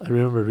 I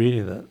remember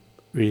reading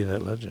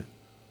that legend.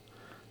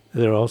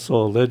 There are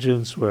also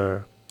legends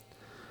where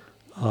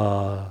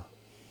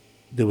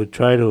they would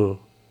try to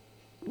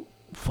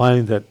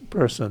find that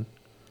person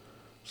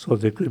so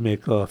they could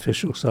make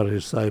fish hooks out of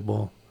his thigh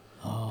bone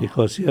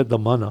because he had the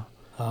mana,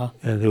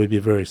 and they would be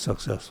very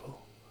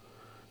successful.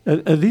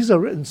 And these are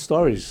written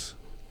stories,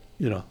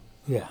 Yeah.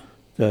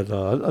 that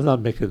I'm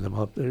not making them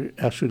up. They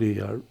actually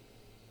are,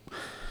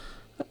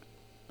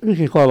 we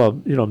can call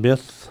them,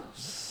 myths,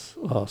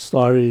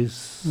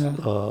 stories,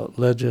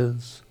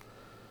 legends.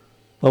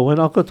 But when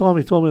Uncle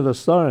Tommy told me the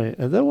story,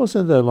 and that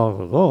wasn't that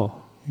long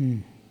ago,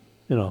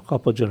 a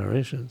couple of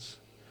generations.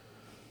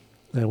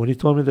 And when he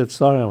told me that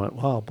story, I went,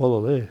 wow,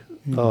 Polole.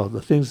 Oh,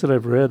 the things that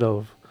I've read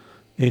of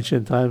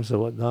ancient times and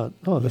whatnot,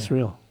 that's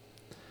real.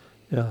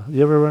 Yeah.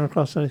 You ever run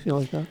across anything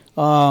like that?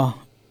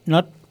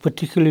 Not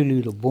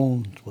particularly the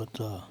bones, but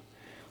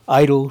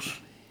idols.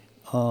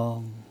 I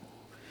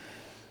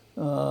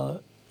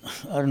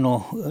don't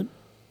know.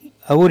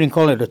 I wouldn't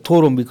call it a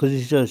totem because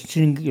it's a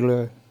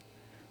singular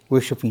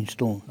worshiping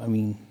stone. I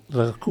mean,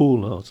 Like a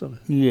cool or something.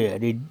 yeah,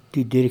 they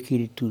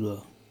dedicate it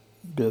to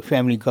the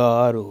family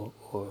god or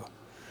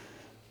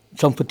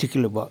some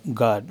particular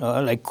god.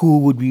 Like Ku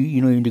would be,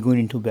 when they're going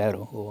into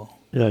battle. Or,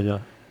 Yeah.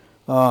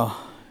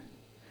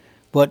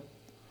 but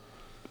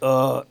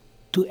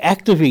to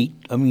activate,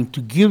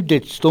 to give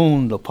that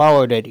stone the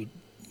power that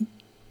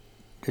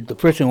the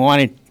person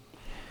wanted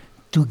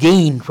to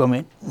gain from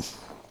it,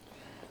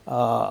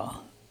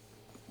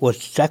 was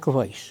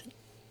sacrifice.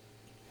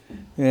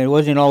 And it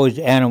wasn't always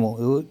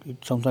animal.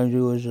 Sometimes it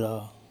was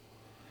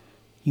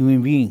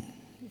human being.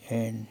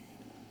 And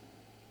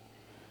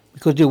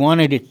because they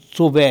wanted it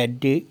so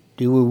bad, they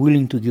were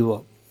willing to give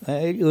up.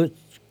 It was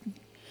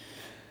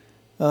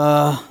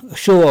a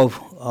show of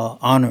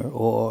honor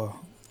or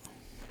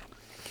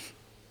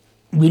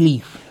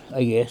belief,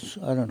 I guess.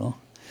 I don't know.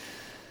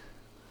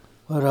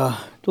 But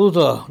those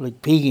are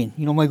like pagan.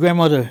 You know, my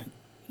grandmother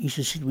used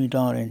to sit me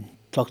down and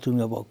talk to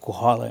me about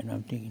Kohala, and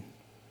I'm thinking,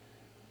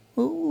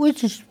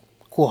 what's this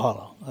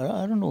Kohala?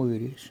 I don't know what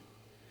it is.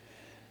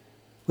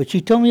 But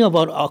she told me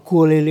about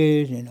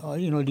akualeles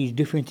and you know, these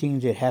different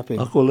things that happen.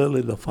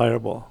 Akulele, the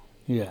fireball.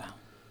 Yeah,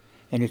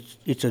 and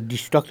it's a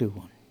destructive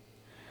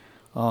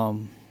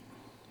one.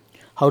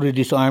 How to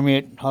disarm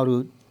it, how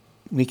to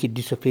make it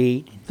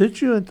dissipate. Did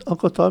you and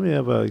Uncle Tommy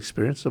have an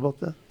experience about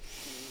that?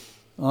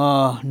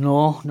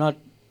 No, not.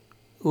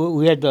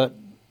 We had the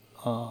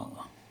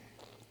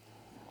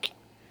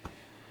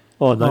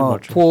Oh, night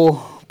marching.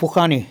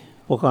 Pokani.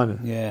 Pokane.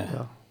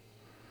 Yeah.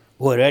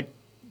 Boy, that.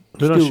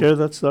 You don't still- share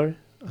that story?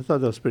 I thought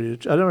that was pretty.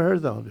 I never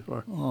heard that one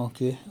before.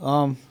 Okay.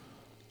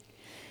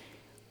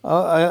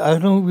 I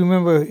don't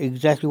remember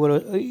exactly what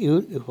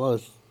it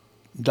was,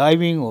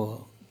 diving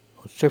or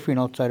surfing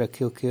outside of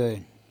Kilkea.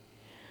 And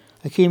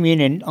I came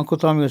in and Uncle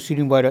Tommy was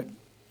sitting by the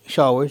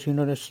showers, you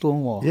know, the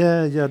stone wall.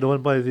 Yeah, the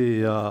one by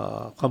the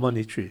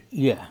Kamani tree.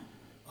 Yeah.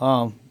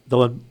 The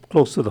one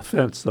close to the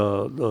fence,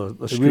 the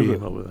stream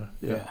river. over there.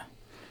 Yeah.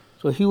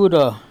 So he would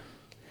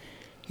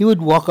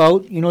walk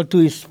out, you know, to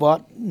his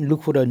spot, and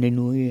look for the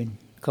Nenui and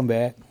come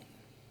back.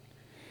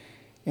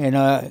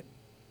 And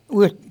we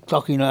were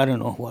talking, I don't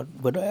know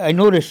what, but I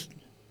noticed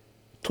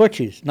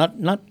torches, not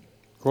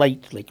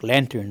lights like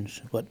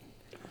lanterns, but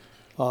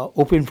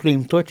open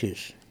flame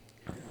torches.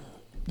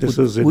 This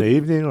was in the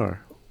evening,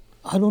 or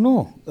I don't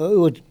know.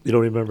 you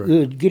don't remember?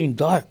 It was getting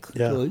dark,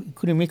 Yeah. so you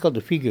couldn't make out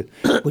the figure,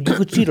 but you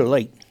could see the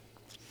light.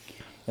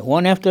 And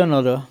one after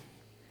another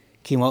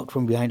came out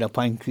from behind the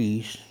pine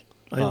trees.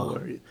 I know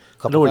where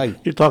I know what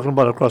Kapakai. you're talking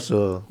about across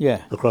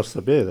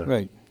the bay there.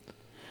 Right.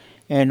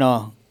 And,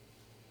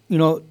 you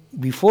know,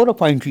 before the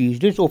pine trees,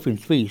 there's open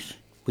space,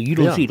 but you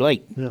don't Yeah. see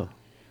light. Yeah.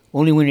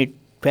 Only when it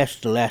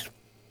passes the last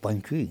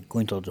pine tree,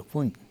 going towards the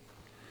point.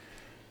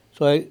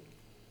 So I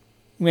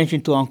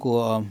mentioned to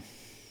Uncle,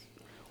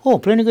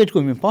 Plenty Guy's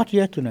going to be party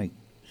here tonight.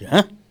 He said,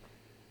 huh?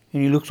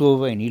 And he looks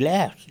over and he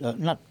laughs.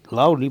 Not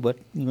loudly, but,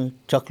 you know,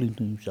 chuckling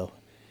to himself.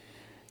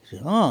 He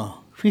said,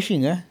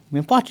 fishing, eh?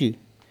 Mimpati.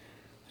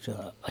 I said,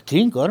 I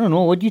don't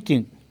know. What do you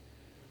think?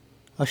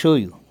 I'll show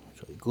you.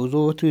 So he goes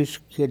over to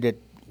he had that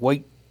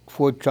white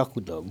Ford truck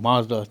with the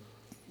Mazda.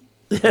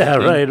 Yeah,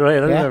 right. I Yeah?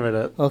 remember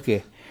that.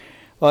 Okay.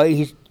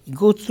 He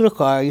goes to the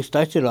car, he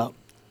starts it up,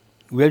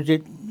 revs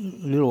it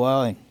a little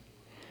while, and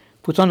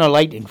puts on the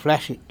light and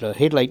flashes the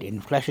headlight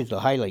and flashes the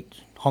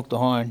highlights. Honk the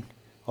horn,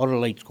 all the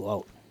lights go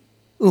out.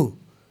 Ooh,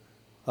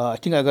 I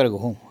think I gotta go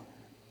home.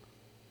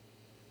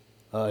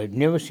 I've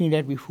never seen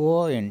that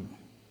before, and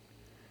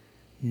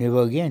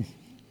never again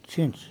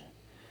since.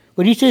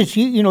 But he says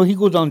he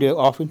goes down there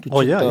often to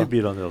Oh check yeah, the, he'd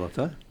be on there all the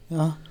time.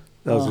 yeah,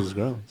 That was his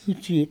grounds.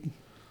 you'd see it.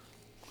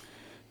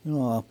 You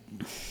know,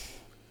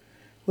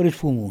 what is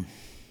full moon?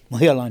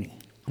 Mahialani.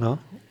 No?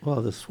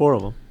 Well, there's 4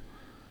 of them.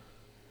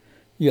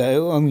 Yeah,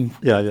 I mean,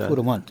 Yeah. for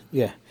the month,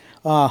 yeah.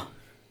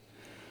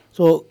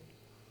 So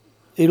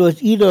it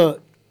was either,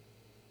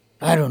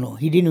 I don't know,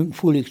 he didn't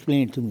fully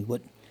explain it to me,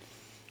 but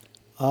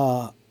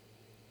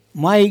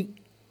my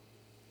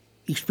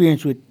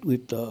experience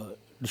with the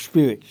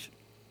spirits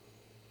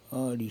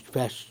these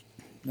past,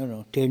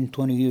 10,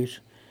 20 years,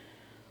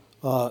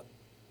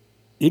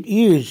 it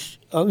is,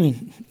 I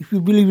mean, if you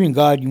believe in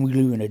God, you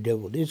believe in the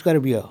devil. There's got to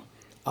be a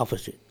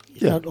opposite.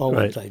 It's Yeah, not all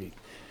right. one-sided.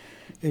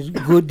 There's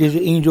good, there's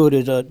an angel,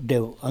 there's a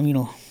devil. I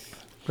mean,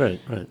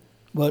 Right.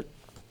 but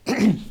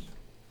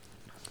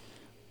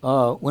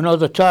when I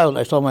was a child,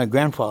 I saw my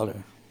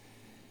grandfather.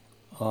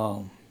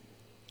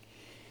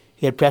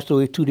 He had passed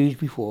away 2 days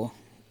before.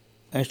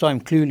 I saw him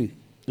clearly.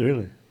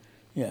 Really?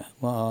 Yeah.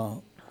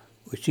 We're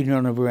sitting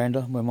on the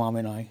veranda, my mom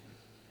and I.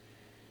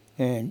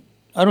 And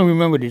I don't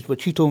remember this,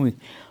 but she told me,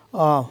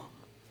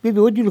 baby,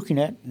 what are you looking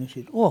at? And I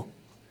said,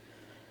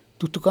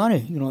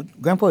 Tutukane,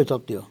 Grandpa is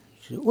up there.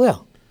 She said, where?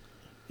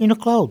 In the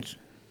clouds.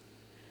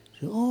 I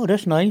said, oh,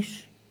 that's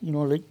nice.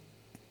 Like,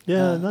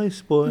 Yeah,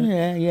 nice boy.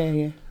 yeah.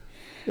 Yeah,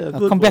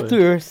 good Come boy. back to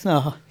earth.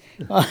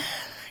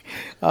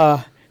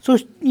 So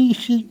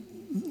she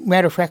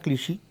matter-of-factly,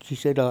 she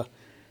said, is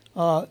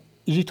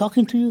he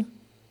talking to you?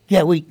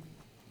 Yeah, wait.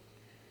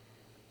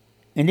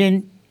 And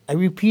then I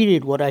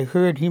repeated what I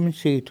heard him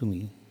say to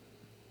me.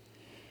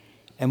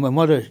 And my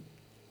mother,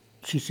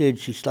 she said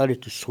she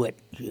started to sweat.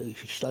 She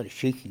started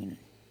shaking.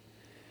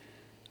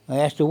 I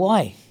asked her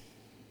why.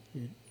 She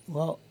said,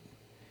 well,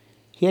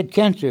 he had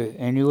cancer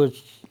and he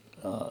was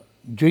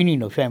draining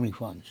the family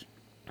funds,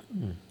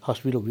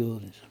 hospital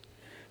bills. And stuff.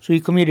 So he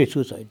committed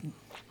suicide.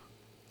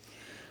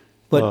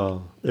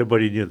 But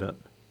everybody knew that.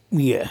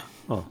 yeah.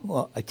 Oh.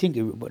 Well, I think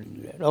everybody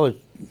knew that.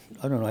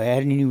 I don't know, I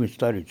hadn't even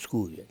started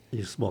school yet.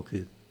 You small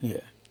kid.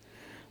 Yeah.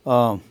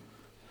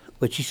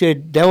 But she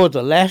said that was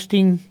the last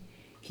thing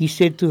he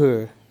said to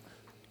her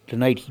the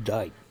night he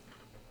died.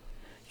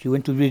 She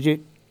went to visit,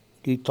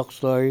 they talked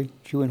story,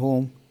 she went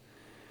home,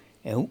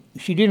 and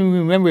she didn't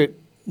remember it,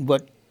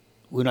 but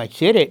when I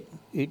said it,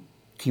 it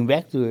came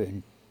back to her,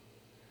 and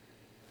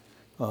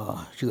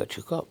she got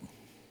shook up.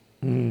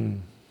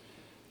 Mm.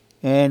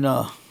 And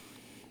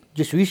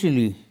just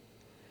recently,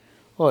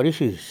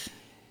 this is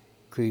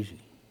crazy,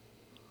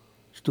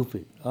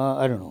 stupid.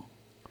 I don't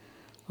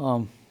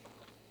know.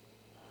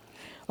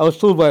 I was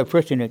told by a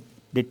person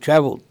that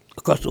traveled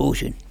across the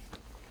ocean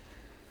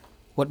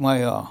what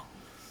my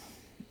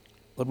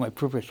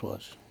purpose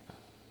was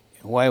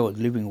and why I was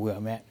living where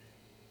I'm at.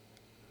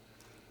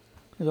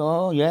 I said,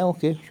 oh yeah,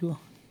 okay, sure.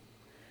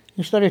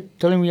 He started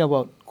telling me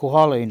about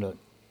Kohala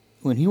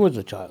when he was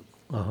a child.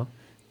 Uh-huh.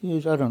 He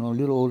was, I don't know, a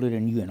little older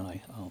than you and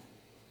I.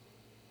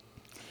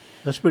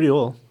 That's pretty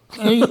old.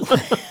 I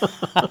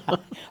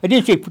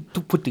didn't say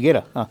put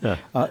together. Yeah.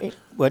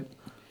 But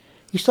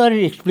he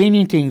started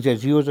explaining things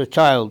as he was a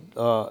child.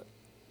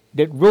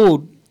 That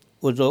road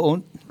was the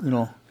own,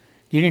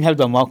 they didn't have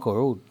the Mauka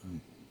Road.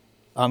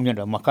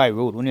 The Makai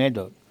Road. When they had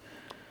the...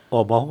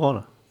 Oh,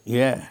 Mahakona.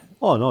 Yeah.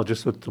 Oh, no,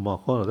 just with the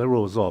Mahakona. That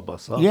road was all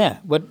bus up. Yeah,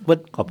 but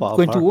Kapaa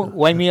going to Park.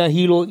 Waimea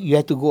Hilo, you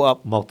had to go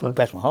up Mountain.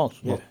 past my house.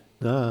 Yeah.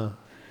 Yeah.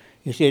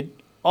 He said,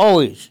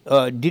 always,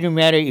 didn't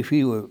matter if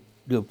they were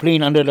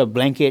playing under the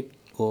blanket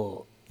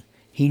or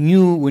he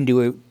knew when they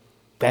were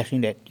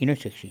passing that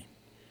intersection.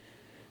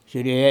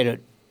 So they had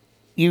an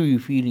eerie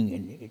feeling,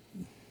 and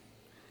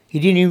he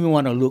didn't even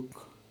want to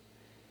look.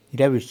 He'd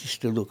have his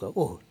sister look up.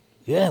 Oh,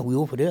 yeah, we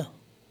over there.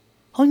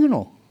 How you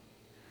know?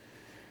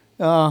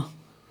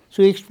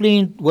 So he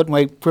explained what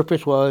my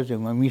purpose was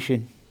and my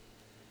mission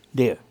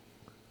there.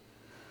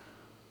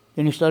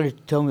 Then he started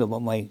to tell me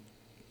about my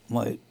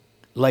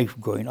life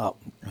growing up.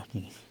 I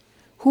think,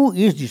 who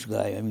is this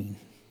guy? I mean,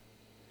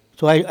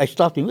 so I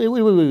stopped him. Wait.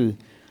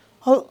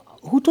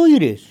 Who told you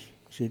this?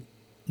 He said,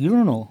 you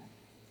don't know.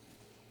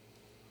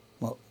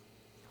 Well,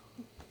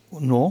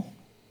 no.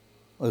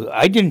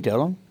 I didn't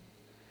tell him.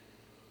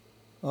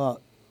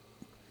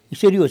 He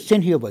said he was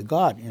sent here by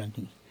God. And I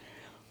think,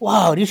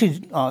 wow, this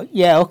is, I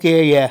got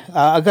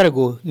to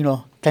go,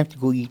 time to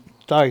go eat.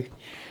 Sorry.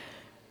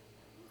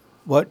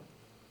 But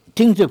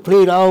things have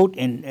played out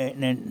and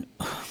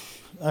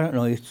I don't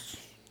know, it's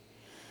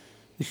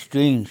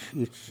strange.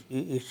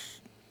 It's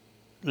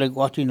like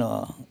watching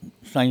not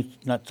science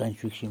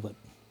fiction, but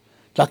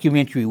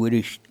documentary where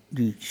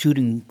they're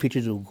shooting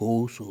pictures of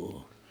ghosts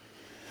or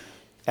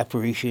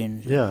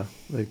apparitions. Yeah,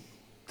 like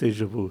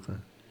deja vu.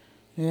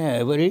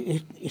 Yeah, but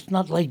it's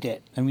not like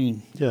that. I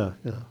mean, Yeah.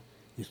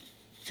 it's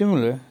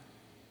similar.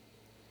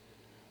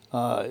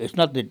 It's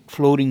not the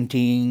floating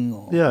thing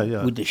or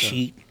with the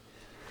sheet.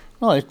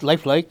 No, it's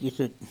lifelike.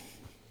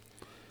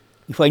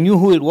 If I knew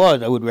who it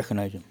was, I would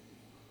recognize him.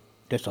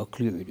 That's how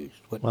clear it is.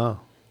 But Wow.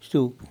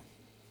 still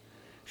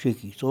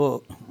shaky.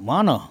 So,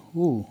 mana,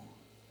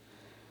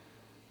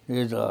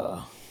 there's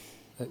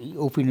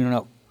opening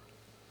up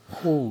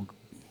whole.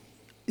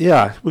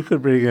 Yeah, we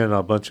could bring in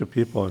a bunch of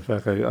people. In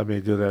fact, I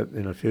may do that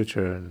in the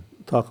future and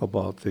talk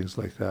about things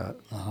like that.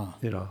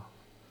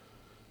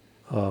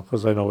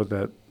 Because I know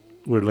that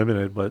we're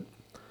limited, but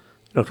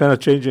kind of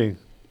changing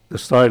the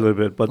story a little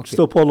bit, but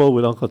still Polo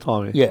with Uncle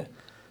Tommy. Yeah.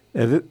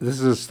 And this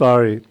is a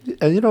story,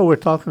 and what we're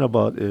talking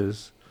about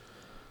is,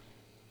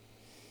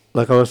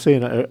 like I was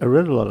saying, I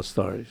read a lot of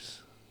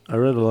stories. I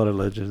read a lot of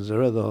legends. I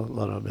read a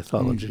lot of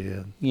mythology,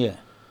 and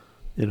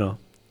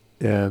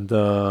and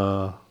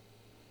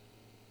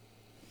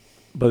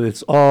but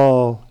it's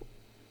all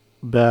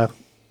back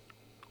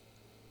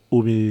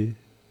King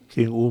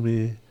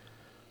Umi,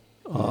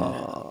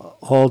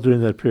 all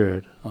during that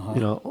period,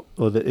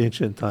 or the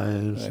ancient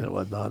times and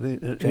whatnot.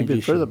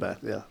 Even further back,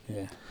 yeah.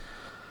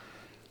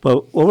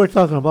 But what we're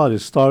talking about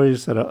is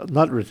stories that are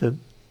not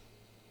written,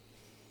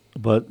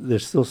 but they're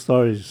still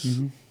stories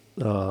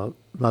not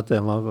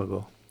that long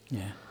ago.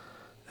 Yeah.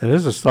 And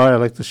this is a story I'd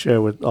like to share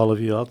with all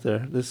of you out there.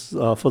 This,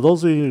 for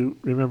those of you who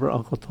remember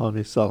Uncle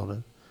Tommy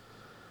Solomon,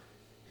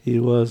 he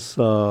was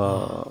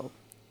a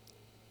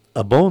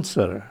bone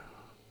setter.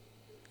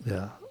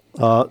 Yeah.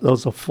 That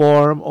was a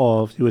form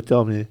of, he would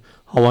tell me,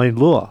 Hawaiian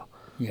lua.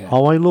 Yeah.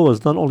 Hawaiian lua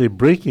was not only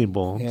breaking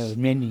bones, Yeah,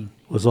 mending.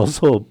 was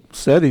also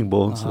setting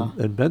bones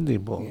and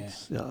bending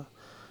bones. Yeah.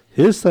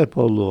 His type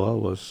of lua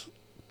was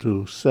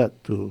to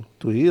set, to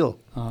heal.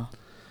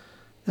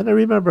 And I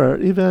remember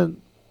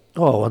even,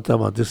 one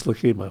time I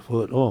dislocated my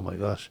foot. Oh my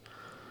gosh.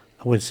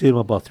 I went to see him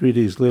about 3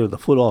 days later, the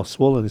foot all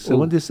swollen. He said,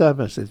 when did this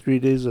happen? I said, 3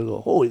 days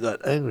ago. Oh, he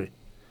got angry.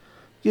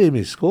 Gave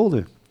me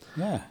scolding.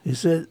 Yeah. He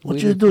said,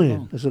 what you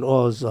doing? I said, I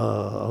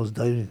was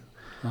diving.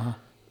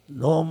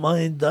 Don't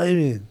mind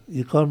diving.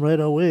 You come right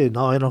away.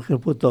 Now I don't can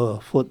put the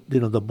foot,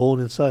 the bone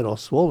inside all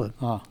swollen.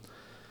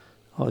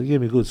 He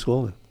gave me good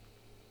scolding.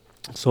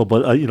 So,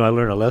 but I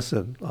learned a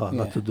lesson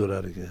not to do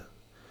that again.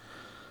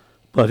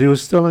 But he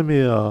was telling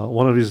me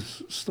one of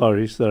his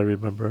stories that I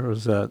remember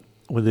was that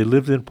when they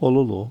lived in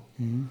Pololu,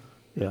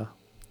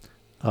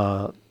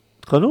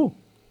 canoe.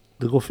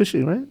 they go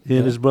fishing, right? He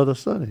and Yeah. his brother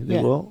Sonny. They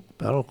Yeah. go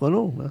paddle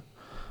canoe, man.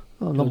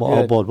 Oh, no So more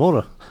that- outboard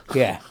motor.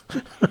 Yeah.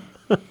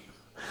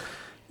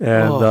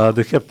 And Oh.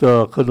 they kept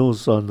the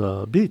canoes on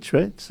the beach,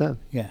 right? Sand.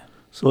 Yeah.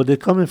 So they're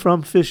coming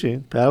from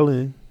fishing,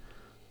 paddling.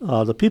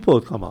 The people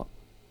would come out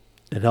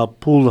and help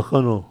pull the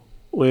canoe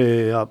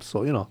way up,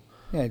 so you know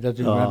Yeah, it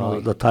doesn't run away.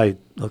 the tide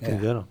can Yeah.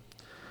 get them.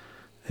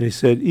 And he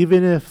said,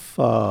 even if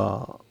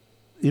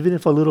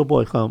a little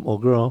boy come or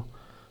girl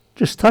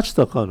just touch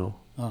the canoe,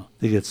 Oh.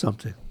 they get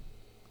something.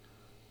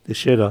 They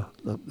share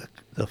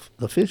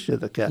the fish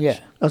that they catch. Yeah.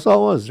 That's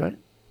all it was, right?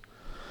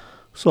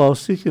 So I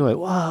was thinking like,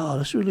 wow,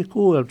 that's really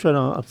cool.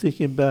 I'm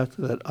thinking back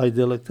to that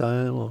idyllic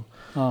time of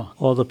Oh.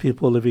 all the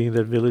people living in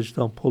that village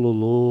down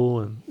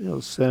Pololu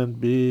and, Sand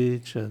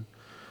Beach, and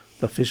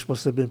the fish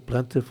must have been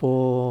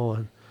plentiful,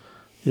 and,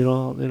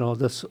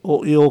 that's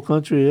O'Eo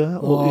country, yeah?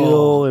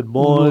 O'Eo and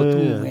Moy Ulo too,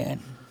 and, man.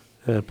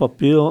 and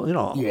Papio,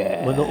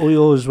 Yeah. when the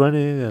O'Eo is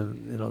running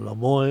and, the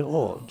Moy,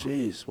 oh,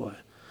 jeez, boy.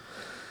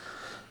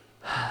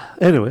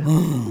 Anyway,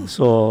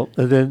 so,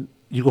 and then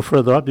you go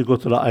further up, you go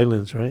to the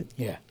islands, right?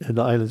 Yeah. And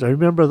the islands, I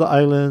remember the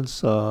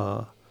islands,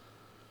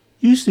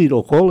 you used to eat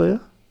okole,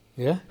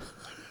 yeah? Yeah.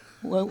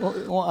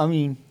 Well, I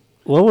mean,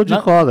 What would you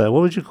Not- call that?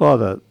 What would you call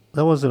that?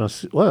 That wasn't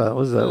what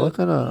was that? What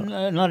kind of?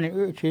 not an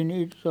urchin.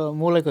 It's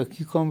more like a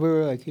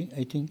cucumber. I think.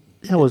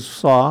 It was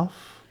soft.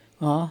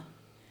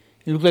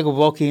 It looked like a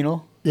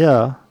volcano.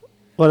 Yeah.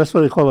 Well, that's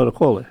what they call it, a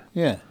kole.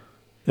 Yeah.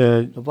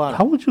 And The bottom.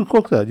 how would you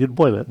cook that? You'd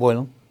boil it Boil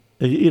them.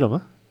 and you eat them, huh?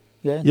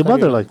 Yeah. Your cut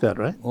mother it up. liked that,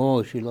 right?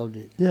 Oh, she loved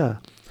it. Yeah.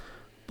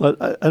 But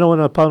I know in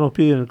a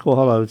Panopi and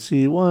Kohala, I would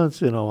see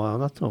once in a while,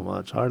 not too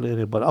much, hardly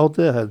any, but out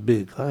there had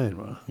big kind,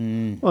 bro.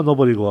 Well,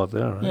 nobody go out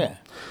there, right? Yeah.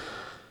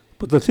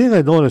 But the thing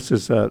I noticed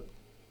is that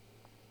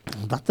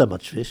not that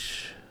much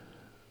fish.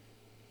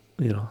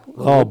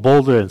 All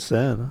boulder and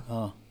sand. Huh?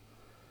 Oh.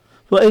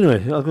 Well,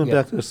 anyway, I'll go Yeah.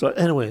 back to the story.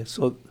 Anyway,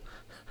 so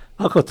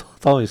Uncle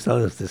Tommy's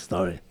telling us this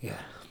story. Yeah.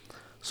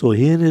 So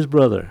he and his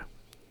brother,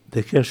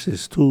 they catch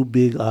these two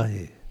big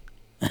ahi.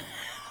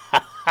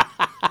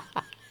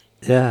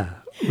 Yeah,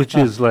 which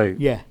is like,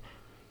 Yeah.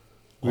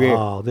 Rare.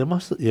 wow, they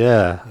must,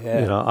 yeah.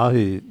 Yeah.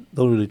 Ahi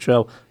don't really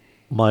travel.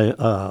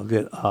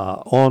 Get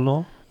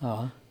ono,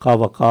 Uh-huh.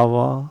 kava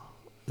kava,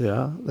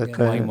 yeah, that Yeah,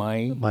 kind of,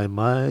 mai.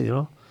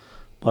 mai.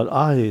 But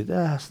ahi,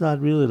 that's not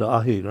really the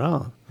ahi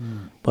ground.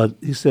 But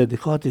he said they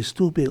caught these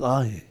two big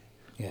ahi.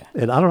 Yeah.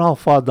 And I don't know how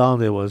far down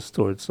they was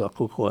towards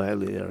Kuko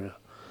Alley area.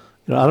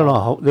 I don't know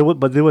how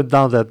but they went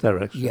down that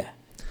direction. Yeah.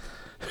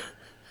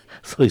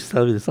 So he's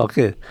telling me this.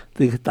 Okay,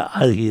 they get the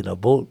ahi in a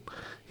boat.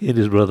 He and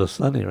his brother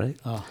Sonny, right?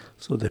 Oh.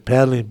 So they're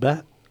paddling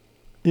back.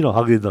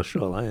 Hugging the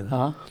shoreline.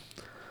 Uh-huh.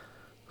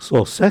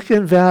 So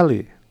Second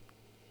Valley.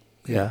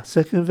 Yeah,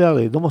 Second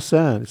Valley. No more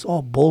sand. It's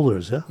all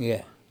boulders. Yeah.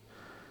 Yeah.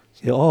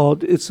 Yeah.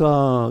 It's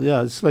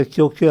it's like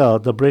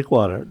Kilkea, the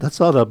breakwater. That's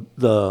how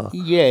the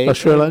Yeah.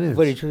 shoreline is.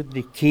 But it's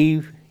the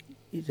cave.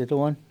 Is that the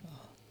one?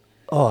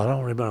 Oh, I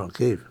don't remember the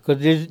cave.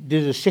 Because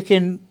there's a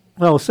second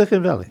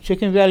Second Valley.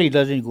 Valley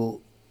doesn't go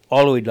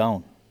all the way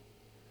down.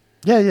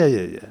 Yeah.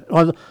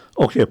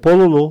 Okay,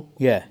 Pololo.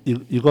 Yeah.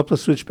 You go up the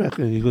switchback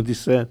and you go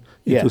descend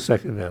Yeah. into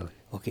Second Valley.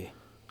 Okay.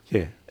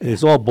 Okay, and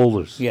it's all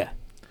boulders. Yeah.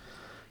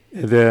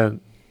 And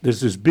then there's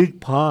this big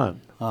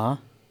pond. Uh-huh.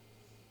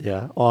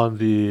 Yeah, on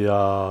the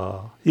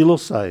hilo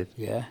side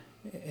Yeah.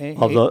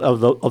 of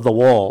the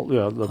wall.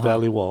 The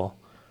valley wall.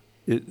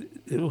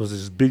 It was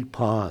this big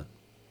pond,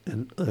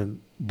 and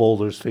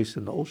boulders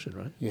facing the ocean,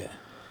 right? Yeah.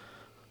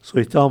 So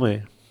he tell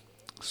me,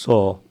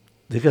 so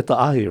they get the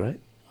ahi, right?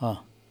 Huh.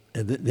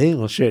 And they ain't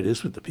gonna share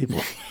this with the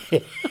people.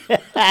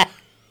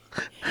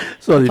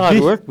 So That's how it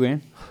they worked,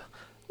 man.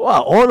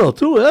 wow, Ono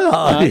too,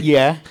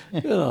 yeah.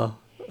 Yeah.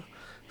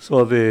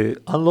 So they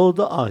unload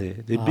the ahi,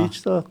 they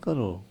beach the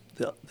canoe,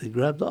 they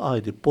grab the ahi,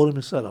 they put them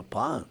inside a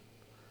pond.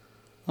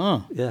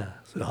 Huh. Yeah,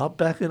 so they hop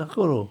back in the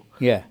canoe,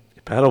 Yeah.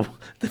 they paddle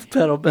back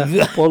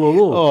to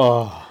Pololu.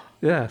 Oh.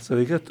 Yeah, so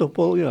they get to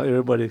Pololu,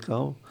 everybody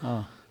come,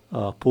 Oh.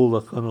 pull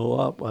the canoe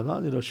up, and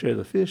not share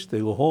the fish, they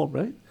go home,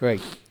 right?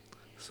 Right.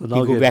 So now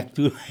You go back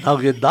to. now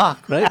get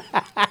dark, right?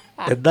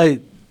 At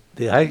night,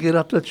 they hike it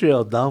up the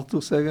trail down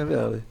to Second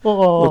Valley,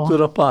 go to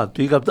the pond,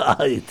 pick up the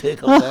ahi, take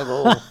them back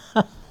home.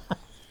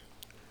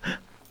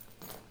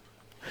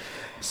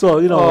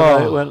 So,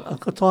 when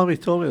Uncle Tommy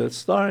told me that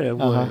story, I'm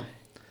going,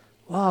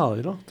 wow,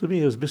 to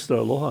me it was Mr.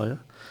 Aloha,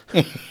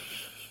 yeah?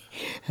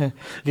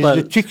 This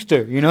is the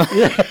trickster,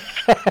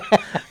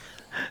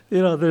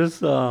 There's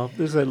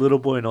that little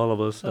boy in all of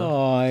us.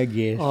 Oh, I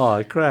guess.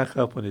 I crack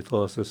up when he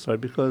told us this story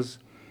because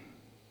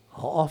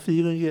how often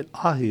you going to get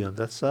ahi on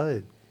that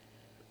side?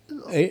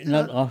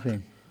 Not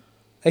often.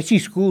 I see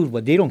schools,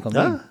 but they don't come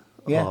Huh?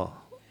 in. Yeah. Oh,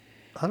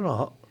 I don't know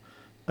how.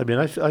 I mean,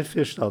 I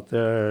fished out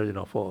there,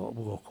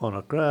 for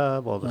kona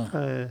crab, all the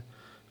kind.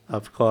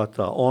 I've caught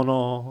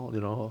ono,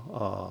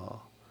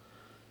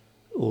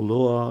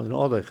 ulua,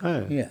 all that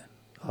kind. Yeah.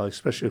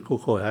 Especially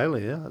Kukoi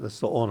Island, yeah. That's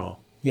the ono.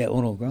 Yeah,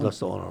 Ono ground. That's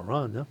the ono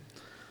run, yeah.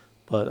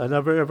 But I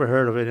never ever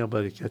heard of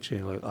anybody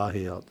catching like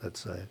ahi out that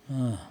side.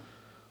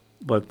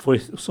 But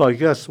so I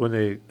guess when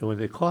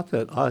they caught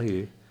that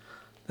ahi,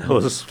 That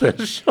was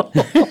special.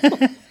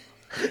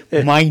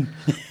 Mine.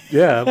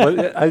 Yeah,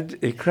 but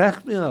it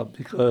cracked me up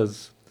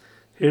because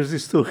here's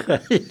these two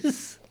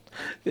guys,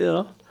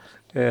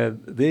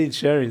 and they ain't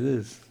sharing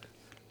this.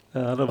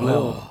 I don't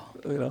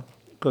blame them,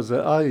 because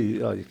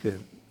you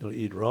can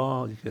eat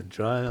raw, you can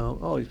dry them,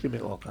 you can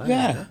make all kinds.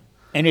 Yeah.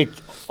 And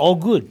it's all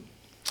good.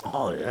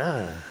 Oh,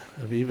 yeah.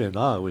 I mean, even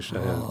now I wish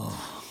I had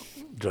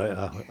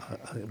dry.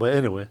 But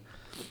anyway,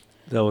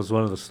 that was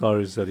one of the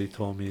stories that he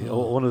told me.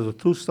 One of the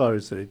two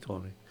stories that he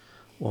told me.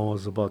 One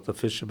was about the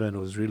fisherman who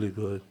was really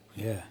good.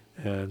 Yeah.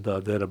 And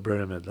they had to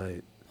burn him at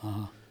night.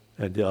 Uh-huh.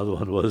 And the other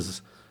one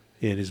was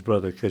he and his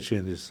brother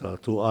catching this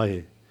two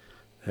ahi,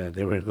 and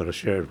they weren't going to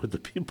share it with the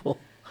people.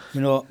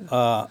 When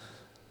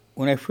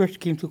I first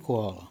came to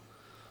Kohala,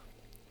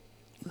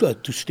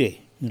 to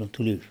stay, to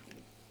live,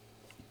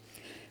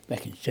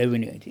 back in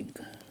 70, I think,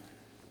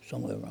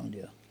 somewhere around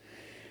there,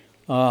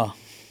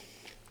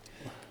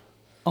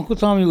 Uncle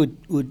Tommy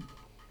would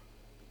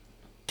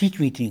teach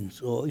me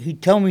things, or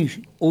he'd tell me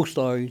old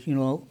stories,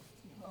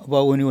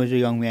 about when he was a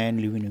young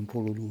man living in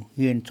Pololu.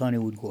 He and Tony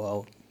would go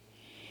out.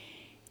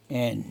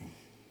 And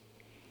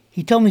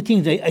he'd tell me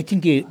things, I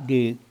think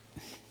they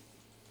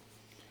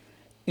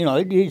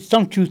there's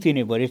some truth in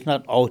it, but it's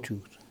not all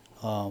truth.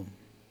 But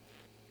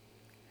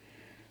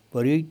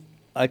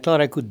I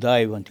thought I could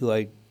dive until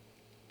I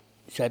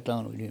sat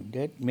down with him.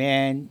 That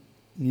man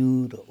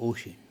knew the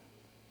ocean.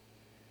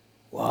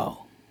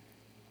 Wow.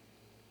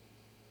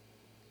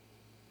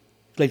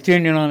 It's like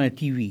turning on a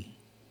TV,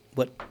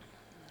 but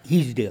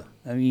he's there.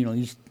 I mean,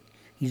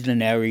 he's the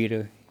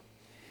narrator,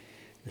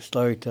 the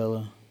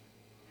storyteller.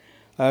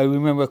 I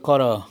remember I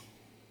caught a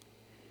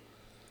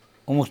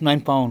almost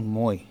 9-pound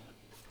moi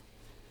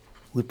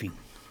whipping.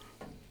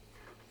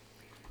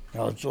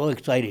 And I was so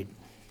excited.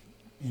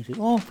 He said,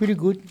 "Oh, pretty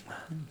good."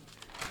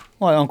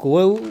 "Why,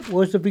 Uncle,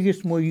 what's the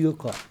biggest moi you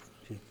caught?"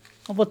 I said,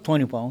 "About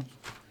 20 pounds.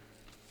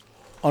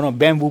 On a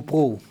bamboo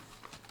pole."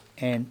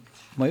 And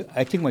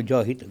I think my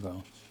jaw hit the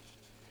ground.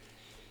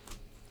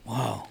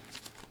 Wow.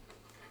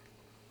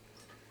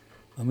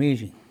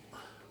 Amazing.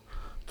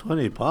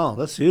 20 pounds,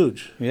 that's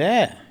huge.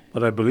 Yeah.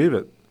 But I believe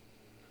it.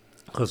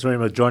 Because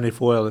remember Johnny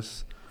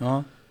Fuelis,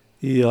 Uh-huh.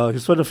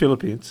 he's from the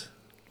Philippines.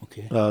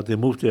 Okay. They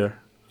moved there.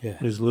 Yeah.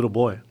 He's a little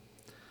boy.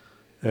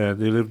 And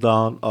they lived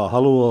down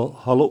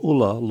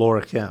Haloula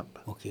Lower Camp.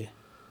 Okay.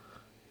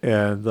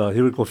 And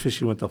he would go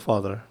fishing with the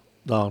father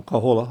down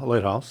Kahola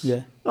Lighthouse.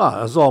 Yeah.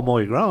 That's all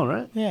Maui ground,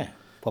 right? Yeah.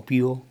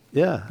 Papio.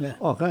 Yeah. Yeah.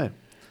 Okay.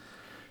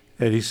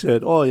 And he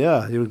said,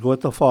 he would go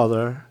with the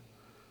father,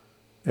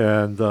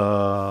 and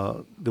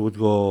they would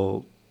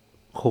go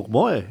hook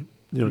moi,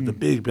 the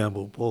big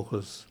bamboo pole.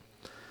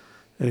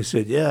 And he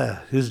said,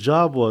 his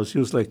job was, he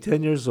was like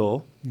 10 years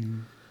old.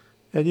 Mm-hmm.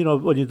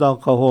 And when you're down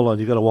Kahola,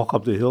 you got to walk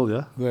up the hill,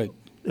 yeah? Right.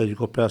 And you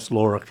go past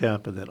Lower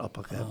Camp and then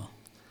Upper Camp.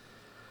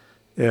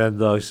 And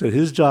he said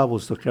his job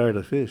was to carry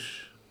the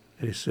fish.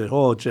 And he said,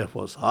 Jeff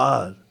was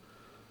hard.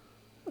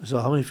 I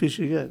said, "How many fish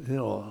you get?"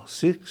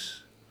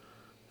 6.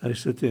 And he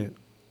said,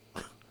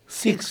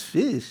 6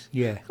 fish?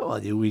 Yeah. Come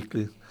on, you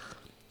weakling.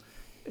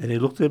 And he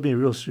looked at me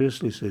real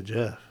seriously and said,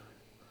 "Jeff,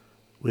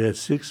 we had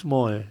 6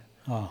 moi,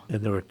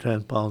 and they were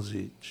 10 pounds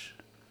each."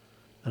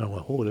 And I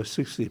went, that's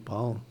 60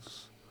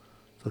 pounds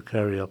to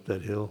carry up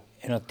that hill.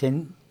 And a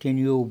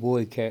 10-year-old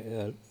boy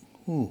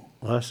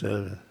I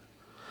said,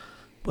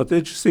 but the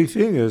interesting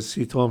thing is,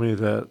 he told me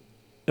that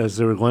as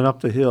they were going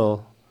up the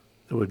hill,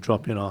 they were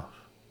dropping off.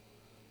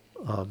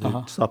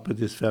 They'd stop at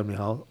this family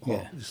house.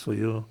 Yeah. This for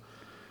you.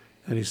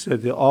 And he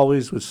said they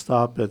always would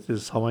stop at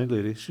this Hawaiian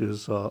lady. She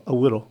was a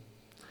widow.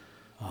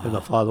 And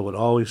the father would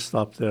always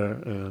stop there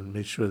and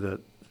make sure that,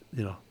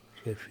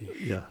 fish.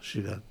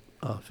 she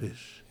got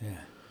fish. Yeah.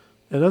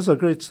 And that's a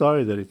great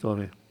story that he told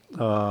me.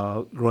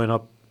 Growing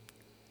up,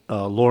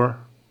 Lower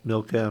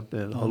Mill Camp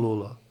in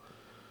Halula,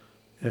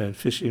 and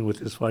fishing with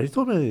his father. He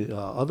told me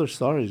other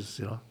stories,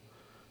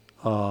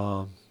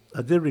 I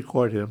did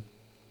record him,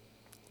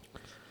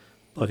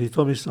 but he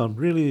told me some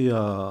really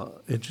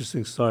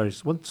interesting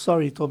stories. One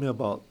story he told me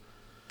about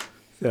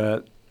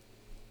that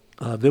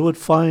they would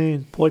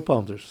find poi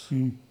pounders.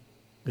 Mm.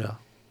 Yeah.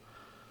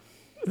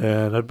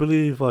 And I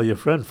believe your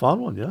friend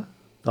found one, yeah?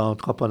 Down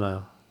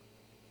Kapanaya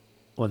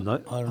one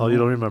night. I don't You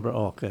know. don't remember?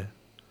 Oh, okay.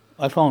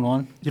 I found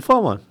one. You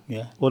found one?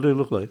 Yeah. What did it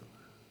look like?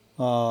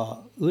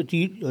 It's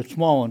a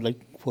small one, like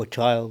for a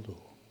child.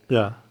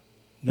 Yeah.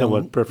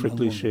 Young-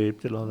 perfectly young one.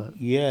 shaped and all that.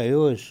 Yeah, it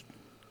was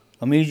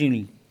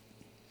amazingly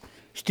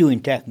still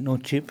intact. No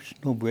chips,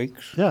 no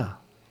breaks. Yeah.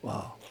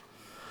 Wow.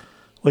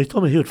 Well, he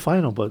told me he would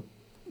find them, but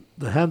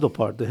the handle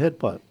part, the head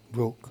part,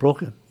 Broke.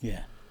 broken.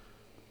 Yeah.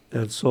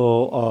 And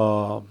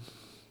so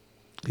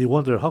he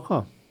wondered, how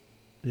come?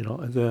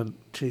 And then,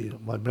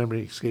 my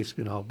memory escapes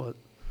me now, but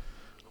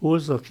who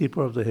was the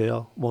keeper of the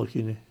Heiau,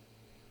 Moikini?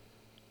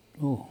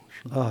 Oh,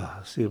 sure.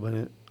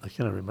 I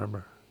cannot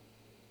remember.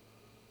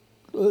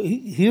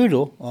 Here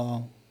though.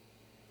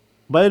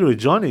 But anyway,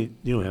 Johnny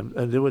knew him,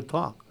 and they would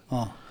talk.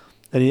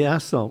 And he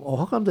asked them,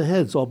 how come the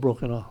head's all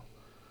broken off?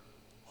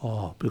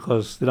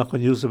 Because they're not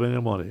going to use them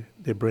anymore.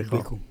 They break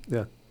Break off. 'em.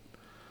 Yeah.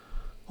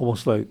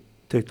 almost like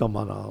take the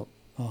mana out.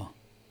 Oh.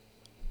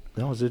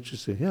 That was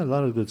interesting. Yeah, a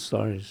lot of good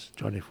stories,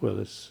 Johnny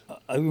Fuelis.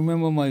 I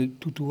remember my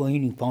tutu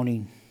wahine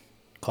pounding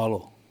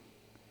kalo.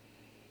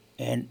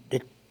 And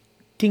that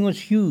thing was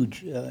huge.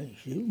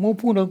 She said, "Mo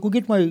puna, go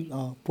get my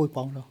poi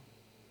pounder."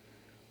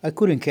 I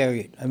couldn't carry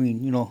it. I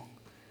mean, I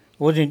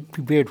wasn't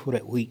prepared for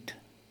that weight.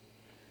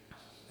 I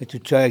had to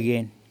try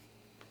again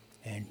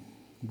and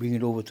bring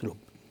it over to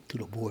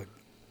the board.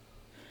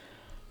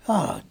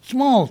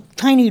 Small,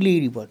 tiny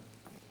lady, but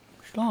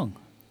strong.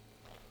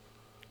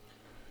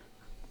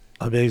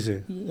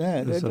 Amazing.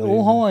 Yeah, That's the amazing.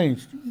 old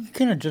Hawaiians, you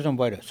cannot judge them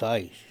by the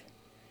size.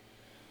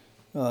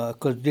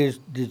 Because there's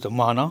the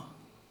mana,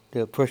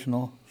 the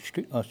personal,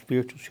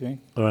 spiritual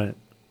strength. Right.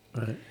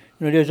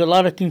 There's a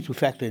lot of things to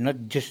factor in,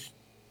 not just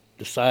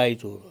the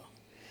size or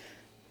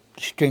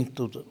the strength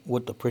of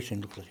what the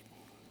person looks like.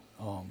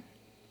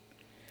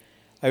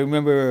 I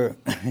remember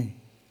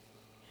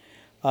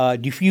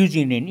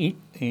diffusing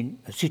in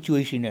a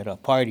situation at a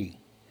party.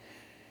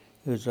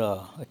 It was,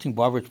 I think,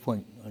 Barbara's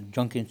Point, a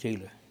drunken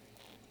sailor.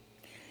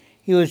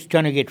 He was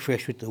trying to get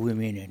fresh with the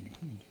women, and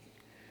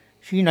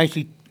she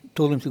nicely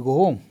told him to go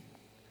home.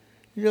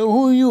 He said,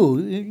 "Who are you?"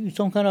 You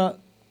some kind of,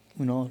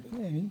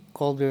 and he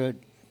called her,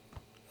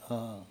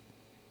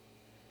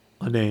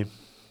 A name.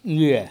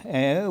 yeah,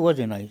 and it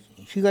wasn't nice.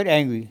 She got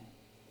angry.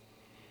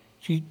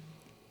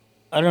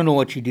 I don't know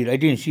what she did. I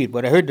didn't see it,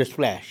 but I heard the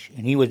splash,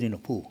 and he was in the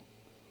pool.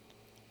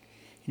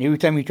 And every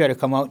time he tried to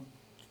come out,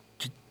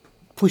 to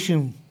push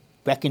him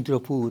back into the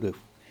pool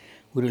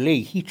with a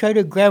leg, he tried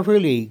to grab her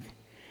leg,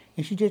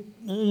 and she just,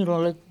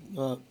 like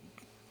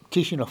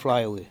chasing a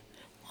fly away.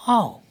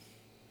 How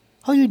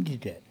you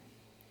did that?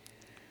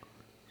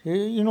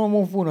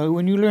 Mofuna,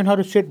 when you learn how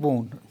to set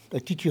bone, I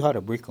teach you how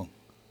to break them.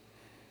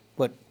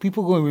 But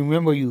people going to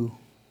remember you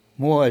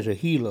more as a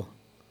healer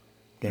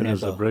than And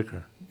as a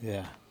breaker.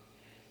 Yeah.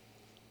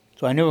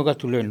 So I never got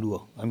to learn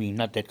lua. I mean,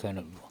 not that kind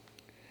of lua.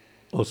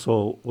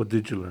 Also, what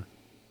did you learn?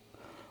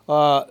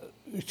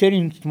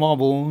 Setting small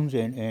bones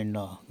and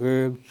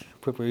herbs,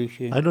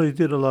 preparation. I know you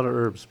did a lot of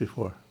herbs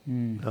before.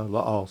 Mm.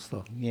 All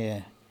stuff.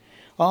 Yeah.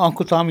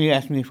 Uncle Tommy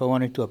asked me if I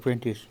wanted to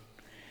apprentice.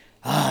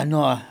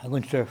 No, I'm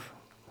going to surf.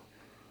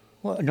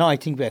 Well, now I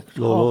think back.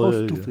 How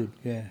stupid.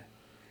 Yeah.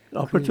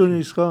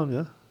 Opportunities come,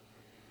 yeah?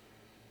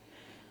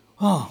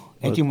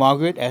 Auntie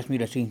Margaret asked me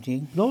the same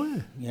thing. No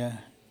way. Yeah.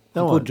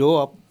 That Uncle one. Joe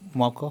up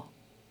Maka,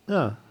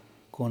 Yeah.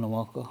 Kona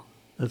Maka.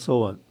 And so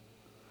what?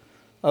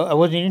 I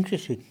wasn't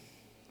interested.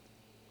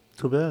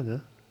 Too bad, yeah?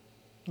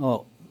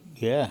 Oh,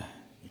 yeah.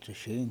 It's a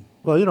shame.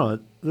 Well,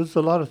 there's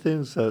a lot of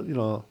things that,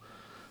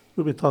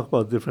 we've been talking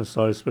about different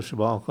stories, especially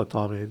about Uncle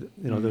Tommy.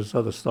 There's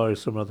other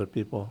stories from other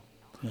people.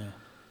 Yeah.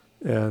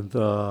 And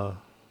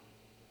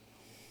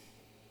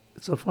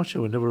it's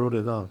unfortunate we never wrote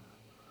it down.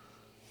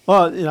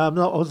 Well, I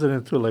wasn't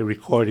into like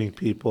recording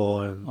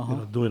people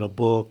and doing a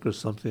book or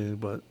something,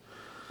 but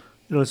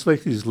it's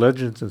like these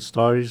legends and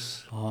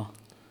stories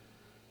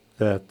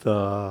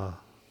that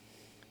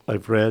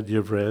I've read,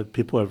 you've read,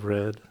 people have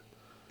read,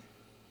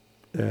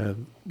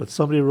 but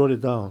somebody wrote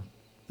it down,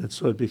 and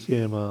so it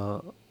became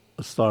a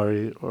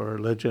story or a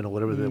legend or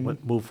whatever that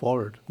moved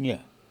forward. Yeah.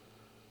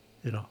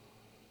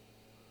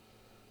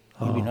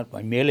 Uh, Maybe not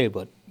by melee,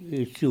 but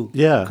it still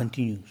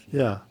continues.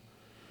 Yeah.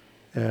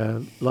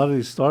 And a lot of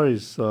these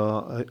stories,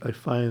 I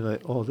find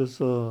like,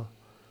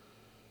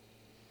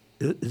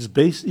 it's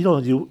based,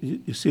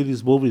 you see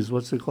these movies,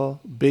 what's it called?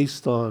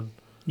 Based on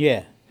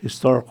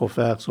historical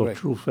facts or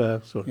true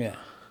facts. Or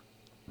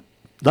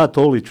not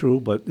totally true,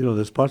 but,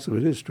 there's parts of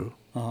it is true.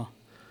 Uh-huh.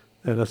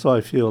 And that's how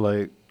I feel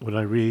like when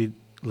I read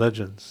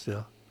legends,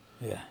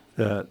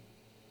 that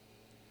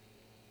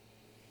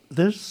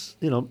there's,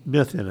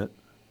 myth in it.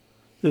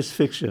 There's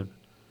fiction,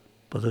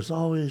 but there's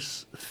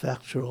always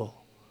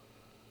factual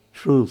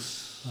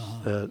truths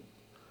that,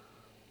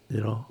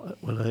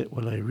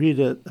 when I read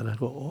it and I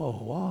go,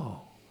 oh,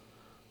 wow,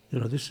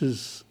 this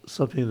is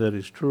something that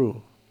is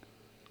true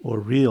or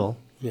real.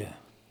 Yeah.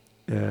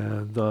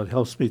 And it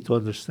helps me to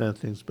understand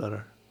things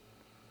better.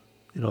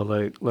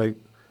 Like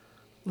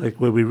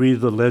when we read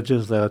the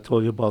legends that I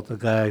told you about the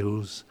guy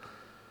who's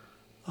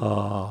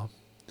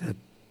had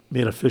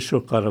made a fish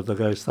hook out of the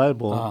guy's thigh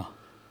bone.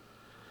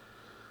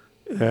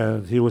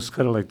 And he was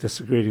kind of like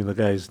desecrating the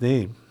guy's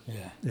name.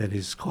 Yeah. And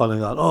he's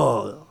calling out,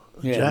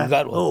 Jack,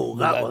 got one.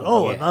 Got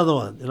one. Another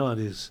one.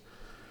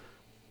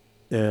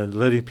 And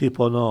letting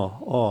people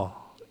know,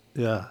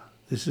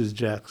 this is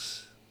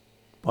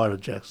part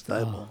of Jack's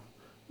thigh bone.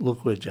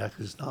 Look where Jack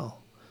is now.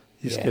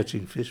 He's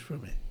catching fish for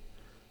me.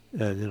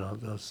 And,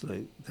 that was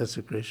like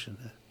desecration.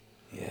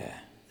 Yeah.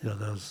 That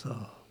was,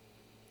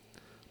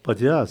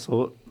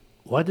 so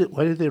why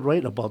did they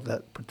write about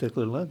that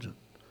particular legend?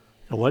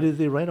 And why did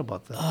they write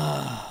about that?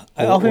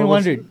 I often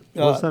wondered.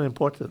 What's that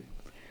important?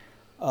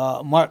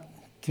 Mark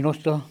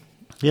Kinosta,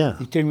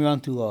 he turned me on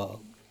to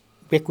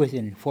Beckwith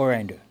and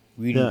Forander,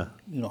 reading,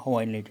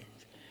 Hawaiian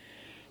legends.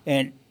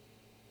 And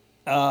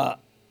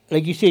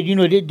like you said,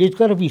 there's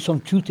got to be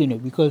some truth in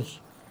it because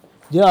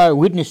there are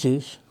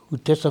witnesses who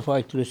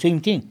testify to the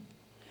same thing.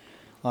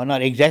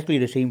 Not exactly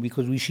the same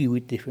because we see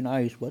with different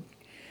eyes, but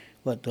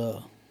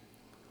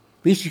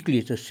basically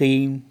it's the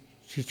same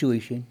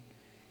situation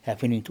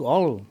happening to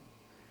all of them.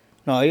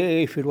 Now,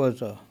 if it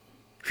was a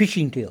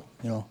fishing tail,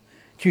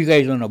 3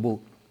 guys on a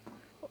boat.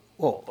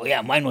 Oh,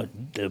 yeah, mine was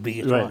the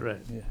biggest one.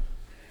 Right.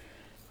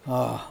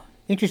 Yeah.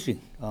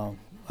 Interesting. I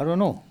don't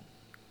know.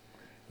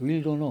 I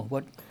really don't know.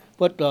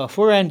 But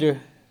Forander,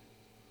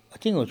 I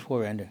think it was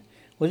Forander.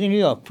 Wasn't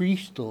he a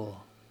priest or?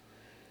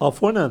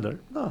 Fornander?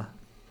 No.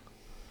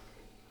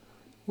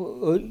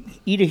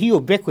 Either he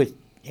or Beckwith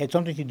had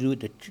something to do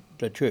with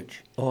the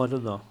church. Oh, I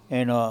don't know.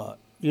 And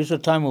it was a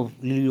time of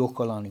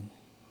Liliuokalani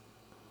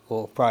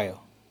or prior.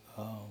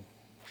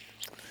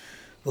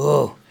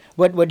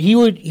 But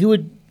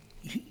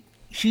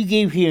she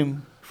gave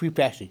him free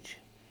passage.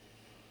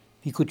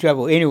 He could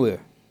travel anywhere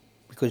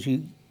because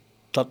he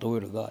taught the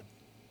word of God.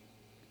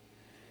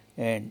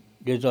 And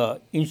there's an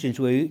instance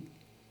where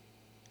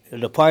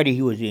the party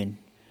he was in,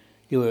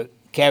 there were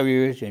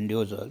carriers and there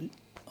was a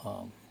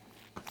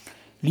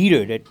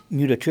leader that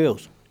knew the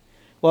trails.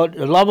 Well,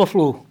 the lava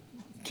flow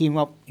came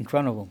up in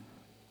front of him.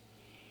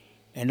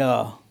 And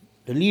the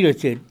leader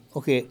said,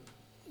 okay,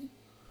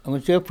 I'm going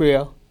to say a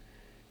prayer,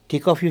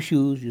 take off your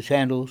shoes, your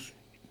sandals,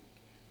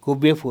 go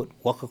barefoot,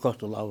 walk across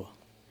the lava.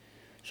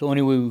 It's the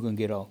only way we're going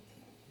to get out.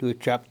 Do it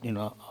trapped in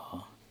the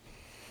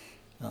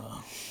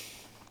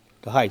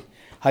high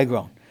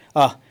ground.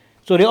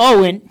 So they all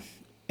went,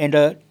 and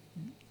the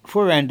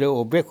Forander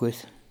or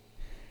Beckwith,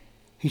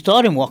 he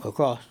saw them walk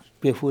across,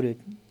 barefooted,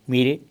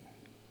 made it,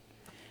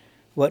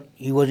 but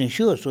he wasn't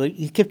sure, so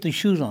he kept his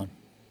shoes on.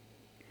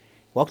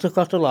 Walked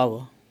across the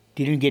lava,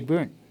 didn't get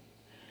burnt.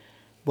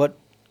 But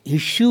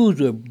his shoes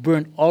were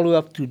burnt all the way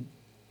up to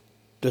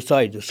the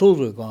side. The soles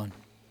were gone,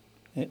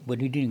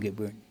 but he didn't get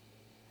burnt.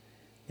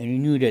 And he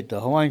knew that the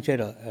Hawaiians had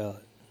their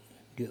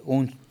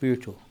own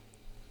spiritual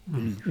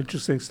belief.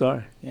 Interesting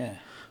story. Yeah.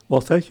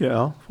 Well, thank you,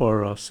 Al,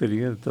 for sitting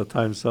in. The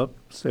time's up.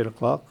 It's 8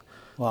 o'clock.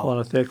 Wow. I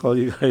want to thank all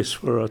you guys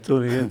for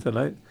tuning in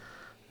tonight.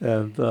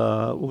 And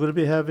we're going to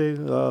be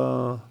having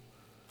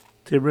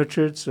Tim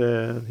Richards,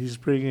 and he's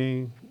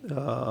bringing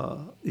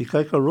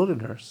Ikaika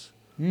Rodenhurst.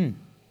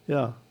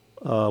 Yeah,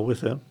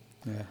 with him.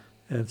 Yeah.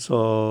 And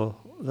so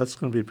that's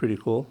going to be pretty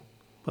cool.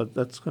 But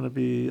that's going to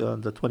be on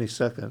the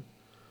 22nd.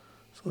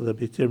 So there'll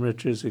be Tim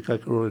Richards,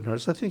 Ikaika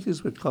Rodenhurst. I think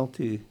he's with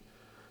County,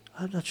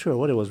 I'm not sure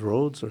what it was,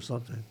 Rhodes or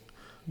something.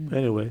 But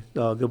anyway,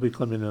 they'll be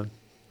coming in.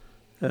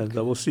 And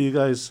we'll see you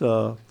guys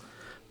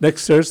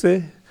next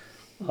Thursday,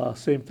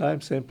 same time,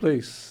 same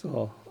place.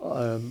 So,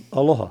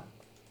 aloha.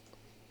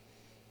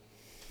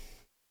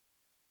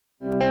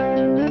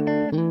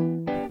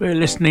 We're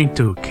listening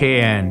to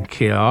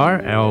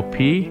KNKR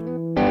LP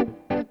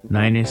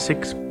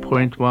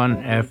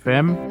 96.1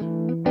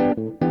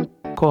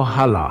 FM,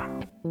 Kohala.